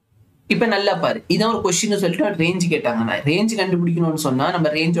 இப்ப நல்லா பாரு, இதான் ஒரு கொஸ்டின் சொல்லிட்டு ரேஞ்ச் கேட்டாங்கன்னா ரேஞ்ச் கண்டுபிடிக்கணும்னு சொன்னா நம்ம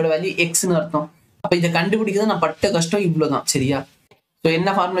ரேஞ்சோட வேல்யூ எக்ஸ்னு அர்த்தம். அப்ப இதை கண்டுபிடிக்கிறது நான் பட்ட கஷ்டம் இவ்வளவுதான், சரியா? ஸோ என்ன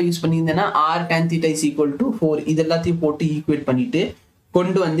formula use பண்ணியிருந்தேன்னா r tan theta is equal to 4, இது எல்லாத்தையும் போட்டு ஈக்குவேட் பண்ணிட்டு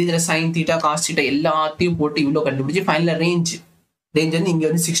கொண்டு வந்து இதுல sin theta cos theta எல்லாத்தையும் போட்டு இவ்வளவு கண்டுபிடிச்சு ஃபைனலா ரேஞ்ச் வந்து இங்க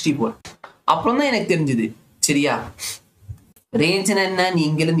வந்து 64. அப்புறம் தான் எனக்கு தெரிஞ்சது, சரியா? ரேஞ்ச்னா என்ன? நீ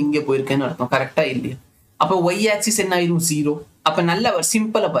இங்க இருந்து இங்க போயிருக்கேன்னு அர்த்தம். கரெக்டா இல்லையா? அப்ப y ஆக்சிஸ் என்ன ஆயிரும்? 0. அப்ப நல்ல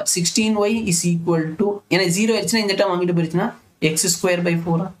சிம்பிளா பார், 16y is equal to, ஏன்னா 0 ஆயிடுச்சுன்னா இந்த டேர்ம் வாங்கிட்டு போயிருச்சுன்னா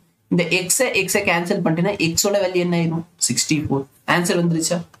x²/4. இந்த x கேன்சல் பண்ணிட்டேன்னா x ஓட வேல்யூ என்ன ஆயிரும்? 64. ஆன்சர்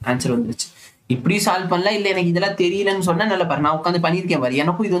வந்துருச்சா? ஆன்சர் வந்துருச்சு. இப்படி சால்வ் பண்ணலாம். இல்ல எனக்கு இதெல்லாம் தெரியலன்னு சொன்னா நல்லா பாரு, நான் உட்காந்து பண்ணிருக்கேன் பாரு.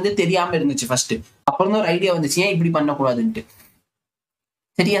 எனக்கும் இது வந்து தெரியாம இருந்துச்சு ஃபர்ஸ்ட், அப்புறம் தான் ஒரு ஐடியா வந்துச்சு ஏன் இப்படி பண்ணக்கூடாதுன்ட்டு,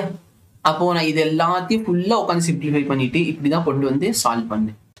 சரியா? அப்போ நான் இது எல்லாத்தையும் ஃபுல்லா உட்காந்து சிம்பிளிஃபை பண்ணிட்டு இப்படிதான் கொண்டு வந்து சால்வ்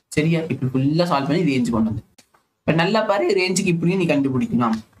பண்ணேன், சரியா? இப்படி ஃபுல்லா சால்வ் பண்ணி ரேஞ்ச் கொண்டு வந்து இப்ப நல்லா பாரு, ரேஞ்சுக்கு இப்படியும் நீ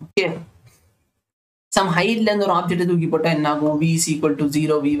கண்டுபிடிக்கலாம். ஓகே, சம் ஹைட்ல இருந்து ஒரு ஆப்ஜெக்ட் தூக்கி போட்டா என்ன ஆகும்? v is equal to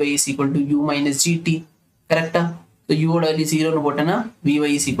 0, vy is equal to u minus gt. கரெக்டா? ஸோ u ஓட வேல்யூ 0ன்னு போட்டேன்னா vy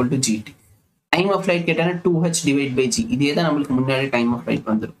is equal to gt. Time of flight கேட்டானா 2h divided by g. இதே தான் நம்மளுக்கு முன்னாடி டைம் ஆஃப் ஃளைட்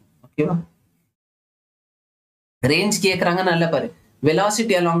வந்துடும். ஓகேவா? ரேஞ்ச் கேட்கறாங்க, நல்லா பாரு,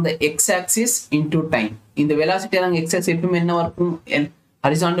 velocity along the x axis into time. இந்த velocity along x axis எப்பவுமே என்ன இருக்கும்?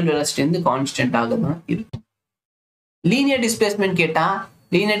 horizontal velocity வந்து கான்ஸ்டன்ட் ஆக தான் இருக்கும். லீனியர் டிஸ்பிளேஸ்மென்ட் கேட்டா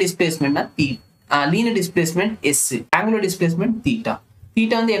linear டிஸ்பிளேஸ்மென்ட்னா linear displacement s, angular displacement θ.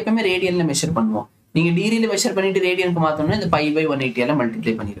 θ வந்து எப்பவுமே ரேடியன்ல மெஷர் பண்ணுவோம். நீங்க டிகிரில மெஷர் பண்ணிட்டு ரேடியனுக்கு மாத்தணும்னா இந்த π/180 எல்லாம்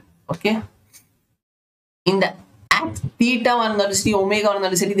மல்டிப்ளை பண்ணிடும். ஓகே, இந்த தீட்டாவா இருந்தாலும் சரி ஒமேகாவா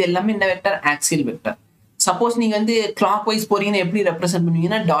இருந்தாலும் சரி இது எல்லாமே இந்த வெக்டர் ஆக்சியல் வெக்டர். சப்போஸ் நீங்க வந்து கிளாக் வைஸ் போறீங்கன்னா எப்படி ரெப்ரசென்ட்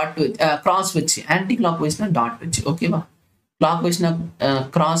பண்ணுவீங்கன்னா டாட் வச்சு, கிராஸ் வச்சு. ஆன்டி கிளாக் வைஸ்னா டாட் வச்சு. ஓகேவா? Clock வைஸ்னா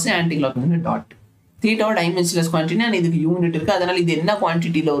cross, anti clock வைஸ்னா dot. தீட்டாவோட dimensionless quantity, and இதுக்கு யூனிட் இருக்கு. அதனால இது என்ன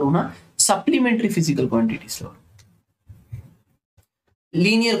குவான்டிட்டியில வரும்னா சப்ளிமெண்டரி பிசிக்கல் குவான்டிட்டிஸ்ல வரும்.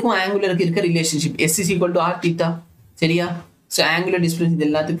 லீனியருக்கும் ஆங்குலருக்கு இருக்க relationship s is equal to r theta. சரியா? ஸோ ஆங்குலர் டிஸ்பிளேஸ் இது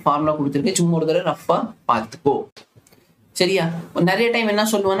எல்லாத்துக்கும் ஃபார்முலா கொடுத்துருக்கேன், சும்மா ஒரு தடவை ரஃபா பார்த்துக்கோ. சரியா? நிறைய டைம் என்ன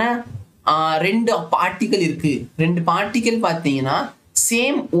சொல்லுவேன்னா ரெண்டு பார்ட்டிகல் இருக்கு, ரெண்டு பார்ட்டிகல் பார்த்தீங்கன்னா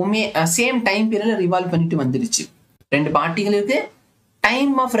சேம் டைம் பீரியட்ல ரிவால்வ் பண்ணிட்டு வந்துருச்சு. ரெண்டு பார்ட்டிகல் இருக்கு,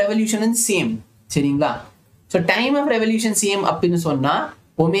 டைம் ஆஃப் ரெவல்யூஷன் வந்து சேம். சரிங்களா? So time of revolution same அப்படின்னு சொன்னா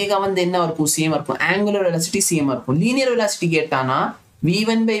ஒமேகா வந்து என்ன இருக்கும்? சேம் இருக்கும். ஆங்குலர் வெலாசிட்டி சேமா இருக்கும். லீனியர் வெலாசிட்டி கேட்டானா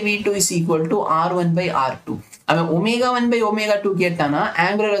v1/v2 is equal to r1/r2. அவன் ω1/ω2 கேட்டானா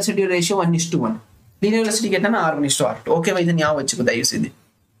angular velocity ratio 1:1. Linear velocity கேட்டானா r1:r2. ஓகேவா? இது ஞாபகம் வச்சுக்கோ தயவு செய்து.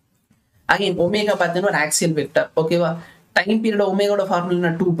 அகைன் ஒமேகா பார்த்தீங்கன்னா ஒரு ஆக்சியல் வெக்டர். ஓகேவா? Time period ஒமேகாவோட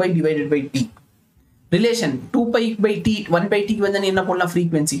formula 2π divided by t. Relation 2π/t 1/t வந்து என்ன போடலாம்?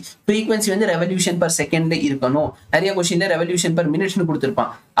 ஃப்ரீக்வன்சி. ஃப்ரீக்வன்சி வந்து ரெவல்யூஷன் பர் செகண்ட்ல இருக்கணும். நிறைய கொஸ்டின்ல ரெவல்யூஷன் பர் மினிட்ஸ்னு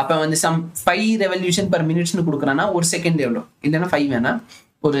கொடுத்துருப்பான். அப்ப வந்து சம் 5 ரெவல்யூஷன் பர் மினிட்ஸ்னு கொடுக்குறான்னா ஒரு செகண்ட் எவ்வளோ? இல்லைன்னா 5 வேணா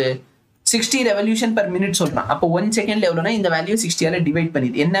ஒரு 60 ரெவல்யூஷன் பர் மினிட் சொல்றான். அப்போ 1 செகண்ட்ல எவ்வளோனா இந்த வேல்யூ 60 டிவைட்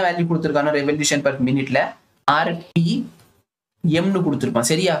பண்ணிது. என்ன வேல்யூ கொடுத்துருக்கானோ ரெவல்யூஷன் பர் மினிட்ல rpmனு கொடுத்துருப்பான்.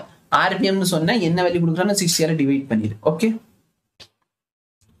 சரியா? rpmனு சொன்னா என்ன வேல்யூ கொடுக்குறானோ 60 டிவைட் பண்ணிடு. ஓகே,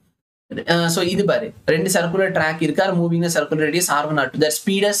 so இது பாரு ரெண்டு சர்க்குலர் ட்ராக் இருக்கு are moving circular radius r1 r2 that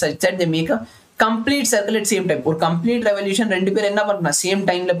speed is such that they make a complete circle at same time ஒரு கம்ப்ளீட் ரெவல்யூஷன் ரெண்டு பேர் என்ன பண்றா சேம்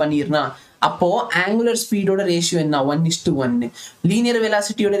டைம்ல பண்ணிரனா அப்போ angular speed-ஓட ரேஷியோ என்ன 1:1 லீனியர்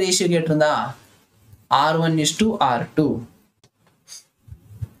வெலாசிட்டியோட ரேஷியோ கேட்டிருந்தா r1:r2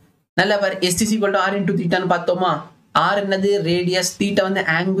 நல்லா பாரு s = r into theta ன்னு பார்த்தோமா r என்னது ரேடியஸ் theta வந்து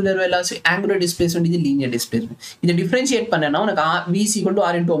angular velocity angular displacement இது linear displacement இத டிஃபரன்ஷியேட் பண்ணனா உனக்கு v =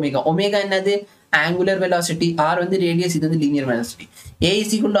 r into omega omega என்னது angular velocity r வந்து radius இது வந்து linear velocity a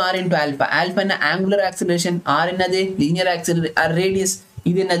 = r into alpha alpha என்ன angular acceleration r என்னது linear acceleration radius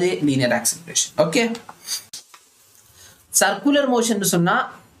இது என்னது linear acceleration okay circular motion னு சொன்னா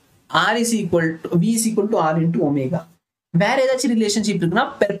r v = r into omega வேற ஏதாச்சும் ரிலேஷன்ஷிப் இருக்குன்னா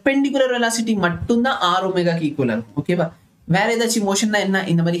பெர்பெண்டிகுலர் வெலாசிட்டி மட்டும் தான் r omega க்கு ஈக்குவலா இருக்கும் ஓகேவா வேற ஏதாச்சும் மோஷன்னா என்ன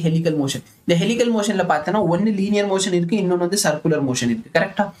இந்த மாதிரி ஹெலிகல் மோஷன் இந்த ஹெலிகல் மோஷன்ல பார்த்தனா ஒன்னு லீனியர் மோஷன் இருக்கு இன்னொன்னு வந்து சர்க்குலர் மோஷன் இருக்கு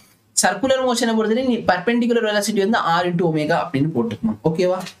கரெக்ட்டா சர்க்குலர் மோஷனை பொறுத்தவரை நீ பெர்பெண்டிகுலர் வெலாசிட்டி வந்து r into omega அப்படினு போட்டுக்கணும்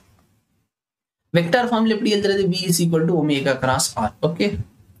ஓகேவா வெக்டார் ஃபார்ம்ல எப்படி எழுதுறது v = omega cross r okay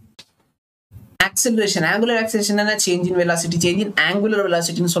acceleration angular acceleration என்ன change in velocity change in angular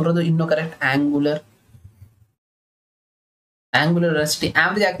velocity னு சொல்றது இன்னும் correct angular velocity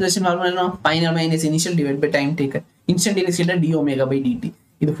average acceleration formula என்ன final minus initial divided by time taken instantaneous d omega by dt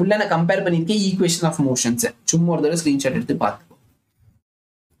இது ஃபுல்லா நான் compare பண்ணிருக்கேன் equation of motions சும்மா ஒரு தடவை ஸ்கிரீன்ஷாட் எடுத்து பாத்துக்கோ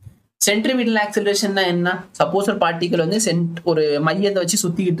சென்ட்ரிபிட்டல் ஆக்சலரேஷன்னா என்ன சப்போஸ் ஒரு பார்ட்டிகல் வந்து ஒரு மையத்தை வச்சு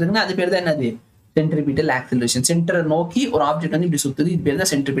சுத்திக்கிட்டு இருக்குன்னா அது பேர் தான் என்னது சென்ட்ரிபிட்டல் ஆக்சலரேஷன் சென்டரை நோக்கி ஒரு ஆப்ஜெக்ட் வந்து இப்படி சுத்துது இது பேர்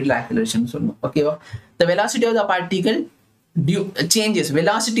தான் சென்ட்ரிபிட்டல் ஆக்சலரேஷன் சொல்லணும் ஓகேவா the velocity of the particle changes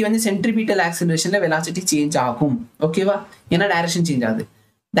velocity வந்து centripetal acceleration velocity change ஆகும் ஓகேவா என்ன டைரக்ஷன் சேஞ்ச் ஆகுது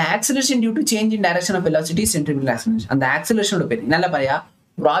the acceleration due to change in direction of velocity is centripetal acceleration அந்த acceleration பேர் நல்லா பாரியா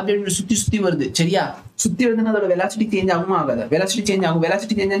ஒரு ஆப்ஜெக்ட் சுத்தி வருது சரியா சுத்தி வருதுன்னா அதோட velocity சேஞ்ச் ஆகுமா ஆகாதா velocity சேஞ்ச் ஆகும்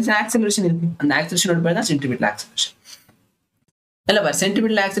velocity சேஞ்ச் ஆச்சுனா acceleration இருக்கு அந்த acceleration பேர் தான் centripetal acceleration இல்ல பார்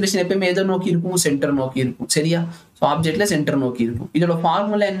centripetal acceleration எப்பவுமே எதை நோக்கி இருக்கும் சென்டர் நோக்கி இருக்கும் சரியா சோ ஆப்ஜெக்ட்ல சென்டர் நோக்கி இருக்கும் இதோட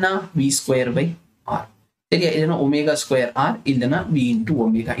ஃபார்முலா என்ன v²/r சரியா இல்லனா omega square r இல்லனா v into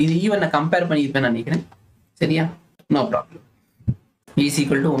omega இது ஈவன் நான் கம்பேர் பண்ணிருப்பேன் நினைக்கிறேன் சரியா நோ ப்ராப்ளம் v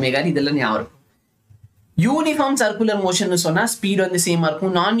 = omega இதெல்லாம் ஞாபகம் யூனிஃபார்ம் சர்க்குலர் மோஷன் சொன்னா ஸ்பீட் வந்து சேமா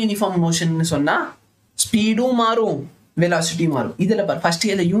இருக்கும் நான் யூனிஃபார்ம் மோஷன் சொன்னா ஸ்பீடும் மாறும் வெலாசிட்டி மாறும் இதுல பார் ஃபர்ஸ்ட்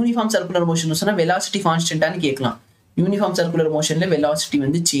இந்த யூனிஃபார்ம் சர்க்குலர் மோஷன் சொன்னா வெலாசிட்டி கான்ஸ்டன்ட்டான்னு கேட்கலாம் யூனிஃபார்ம் சர்க்குலர் மோஷன்ல வெலாசிட்டி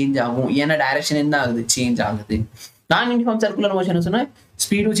வந்து சேஞ்ச் ஆகும் ஏன்னா டைரக்ஷன் என்ன ஆகுது சேஞ்ச் ஆகுது நான் யூனிஃபார்ம் சர்க்குலர் மோஷன் சொன்னா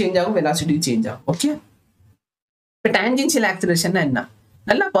ஸ்பீடும் சேஞ்ச் ஆகும் வெலாசிட்டியும் சேஞ்ச் ஆகும் ஓகே இப்போ டான்ஜென்ஷியல் ஆக்சலரேஷன் என்ன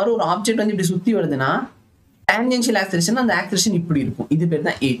நல்லா பாரு ஒரு ஆப்ஜெக்ட் வந்து இப்படி சுத்தி வருதுன்னா டான்ஜென்ஷியல் ஆக்சலரேஷன் அந்த ஆக்சலரேஷன் இப்படி இருக்கும் இது பேர்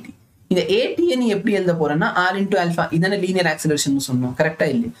தான் at இந்த at நீ எப்படி எழுத போறேன்னா r into alpha இதான லீனியர் ஆக்சலரேஷன் சொன்னோம் கரெக்டா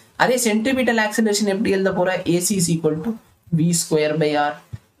இல்ல அதே சென்ட்ரிபிட்டல் ஆக்சலரேஷன் எப்படி எழுத போற ac = v²/r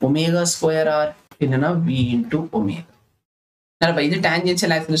omega square r இல்லனா v into omega நல்லா இது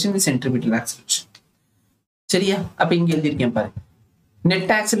டான்ஜென்ஷியல் ஆக்சலரேஷன் இது சென்ட்ரிபிட்டல் ஆக்சலரேஷன் சரியா அப்ப இங்க எழுதி இருக்கேன் பாரு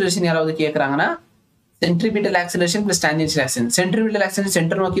நெட் ஆக்சலரேஷன் யாராவது கேக்குறாங்கன்னா centripetal acceleration plus tangential acceleration centripetal acceleration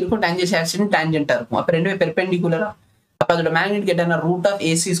center நோக்கி இருக்கும் tangential acceleration tangent-ஆ இருக்கும் அப்ப ரெண்டுமே பெர்பெண்டிகுலரா அப்ப அதோட மேக்னிட்யூட் கேட்டானா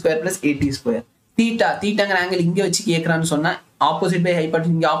 √ac² + at² தீட்டாங்கற ஆங்கிள் இங்க வச்சு கேக்குறான்னு சொன்னா ஆப்போசிட் பை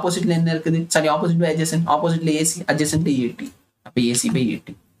ஹைபோடென்யூஸ் இங்க ஆப்போசிட்ல என்ன இருக்குது சாரி ஆப்போசிட் பை adjacent ஆப்போசிட்ல ac adjacent at அப்ப ac/at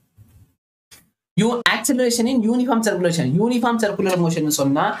acceleration in uniform circular motion னு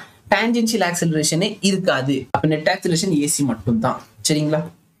சொன்னா tangential acceleration இருக்காது அப்ப net acceleration ac மட்டும் தான் சரிங்களா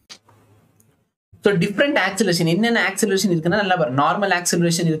So different acceleration என்னென்ன acceleration இருக்குன்னா நல்லா பாரு நார்மல்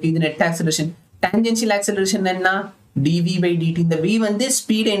acceleration இருக்கு இது net acceleration tangential acceleration என்ன dv/dt இந்த v வந்து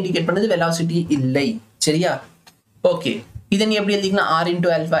ஸ்பீட் இண்டிகேட் பண்ணுது velocity இல்லை சரியா ஓகே இத நீ எப்படி எழுதிக்கலாம் r into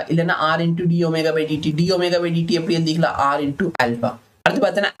alpha இல்லனா r into d omega/dt d omega/dt எப்படி எழுதிக்கலாம் r into alpha அடுத்து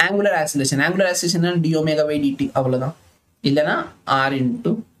பார்த்தா angular acceleration என்ன d omega/dt அவ்வளவுதான் இல்லனா r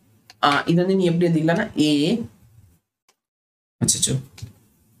into இது வந்து நீ எப்படி எழுதிக்கலாம்னா a அச்சச்சோ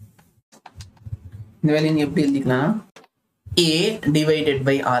இந்த வேலையை நீ எப்படி எழுதிக்கலாம் a divided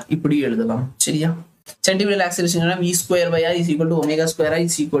by r இப்படி எழுதலாம் சரியா centimetre acceleration v²/r = omega square r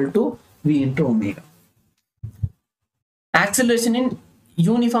 = v into omega acceleration in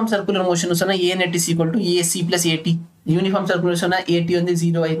uniform circular motion சொன்னா a net = ac plus at uniform circular சொன்னா at வந்து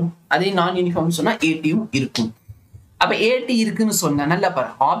 0 ஆயிடும் அதே நான் யூனிஃபார்ம் சொன்னா at யும் இருக்கும் அப்ப at இருக்குன்னு சொன்னா நல்லா பாரு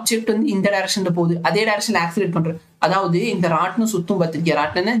ஆப்ஜெக்ட் வந்து இந்த டைரக்ஷன்ல போகுது அதே டைரக்ஷன்ல ஆக்சிலரேட் பண்ற அதாவது இந்த ராட்னு சுத்தும் பாத்திருக்கியா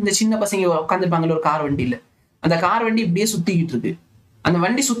ராட்னா இந்த சின்ன பசங்க உட்கார்ந்துருப்பாங்கல ஒரு கார் வண்டியில அந்த கார் வண்டி இப்படியே சுத்திக்கிட்டு இருக்கு அந்த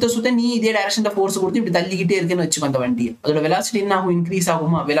வண்டி சுத்த நீ இதே டைரக்ஷன்ல ஃபோர்ஸ் கொடுத்து இப்படி தள்ளிக்கிட்டே இருக்குன்னு வச்சுக்கோ அந்த வண்டி அதோட வெலாசிட்டி என்ன ஆகும் இன்க்ரீஸ்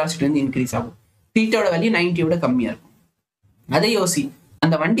ஆகுமா வெலாசிட்டி வந்து இன்க்ரீஸ் ஆகும் தீட்டாவோட வேல்யூ 90 விட கம்மியா இருக்கும் அதே யோசி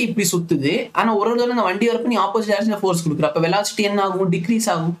அந்த வண்டி இப்படி சுத்துது ஆனா ஒரு தடவை அந்த வண்டி வரப்ப நீ ஆப்போசிட் டைரக்ஷன்ல ஃபோர்ஸ் கொடுக்குற அப்ப வெலாசிட்டி என்ன ஆகும் டிக்ரீஸ்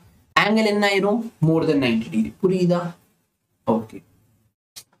ஆகும் ஆங்கிள் என்ன ஆயிரும் மோர் தென் 90 டிகிரி. புரியுதா? ஓகே,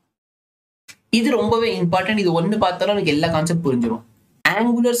 இது ரொம்பவே இம்பார்ட்டன்ட். இது ஒண்ணு பார்த்தாலும் எனக்கு எல்லா கான்செப்ட் புரிஞ்சிடும்.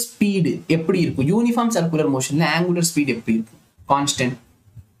 ஆங்குலர் ஸ்பீடு எப்படி இருக்கும்? யூனிஃபார்ம் சர்க்குலர் மோஷன்ல ஆங்குலர் ஸ்பீட் எப்படி இருக்கும்? Constant.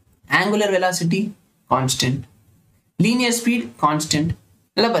 Angular velocity constant. Linear speed constant.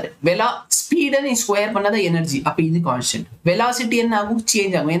 இல்ல பாரு, ஸ்பீடை நீ ஸ்கொயர் பண்ணாத எனர்ஜி, அப்ப இது கான்ஸ்டன்ட். வெலாசிட்டி என்ன ஆகும்?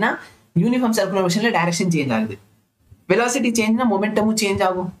 சேஞ்ச் ஆகும். ஏன்னா யூனிஃபார்ம் சர்க்குலர் மோஷன்ல டைரக்ஷன் சேஞ்ச் ஆகுது. வெலாசிட்டி சேஞ்ச்னா மொமெண்டமும் சேஞ்ச்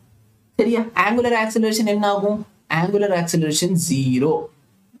ஆகும். சரியா? ஆங்குலர் ஆக்சலரேஷன் என்ன ஆகும்? Angular acceleration 0.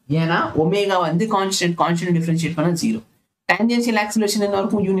 ஏன்னா ஒமேகா வந்து கான்ஸ்டன்ட், கான்ஸ்டன்ட் டிஃபரன்ஷியேட் பண்ணா 0. டான்ஜென்ஷியல் ஆக்சலரேஷன் என்ன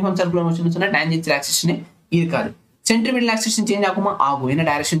இருக்கும்? யூனிஃபார்ம் சர்க்குலர் மோஷன் சொன்னா டான்ஜென்ஷியல் ஆக்சலரேஷன் இருக்காது. சென்ட்ரிபிட்டல் ஆக்சலரேஷன் சேஞ்ச் ஆகுமா? ஆகும். ஏன்னா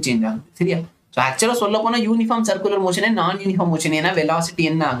டைரக்ஷன் சேஞ்ச் ஆகும். சரியா? ஸோ ஆக்சுவலா சொல்ல போனா யூனிஃபார்ம் சர்க்குலர் மோஷனே நான் யூனிஃபார்ம் மோஷன். ஏன்னா வெலாசிட்டி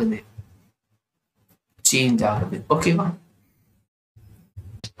என்ன ஆகுது? சேஞ்ச் ஆகுது. ஓகேவா?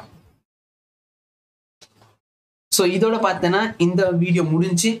 ஸோ இதோட பார்த்தேன்னா இந்த வீடியோ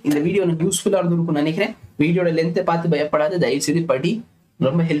முடிஞ்சு. இந்த வீடியோ எனக்கு யூஸ்ஃபுல்லாக இருந்திருக்கும்னு நினைக்கிறேன். வீடியோட லென்த்தை பார்த்து பயப்படாது, தயவு செய்து படி,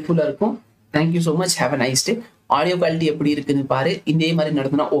 ரொம்ப ஹெல்ப்ஃபுல்லாக இருக்கும். Thank you so much. Have a nice day. Audio quality எப்படி இருக்குன்னு பாரு. இதே மாதிரி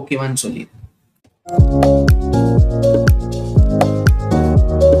நடந்ததுன்னா ஓகேவான்னு சொல்லி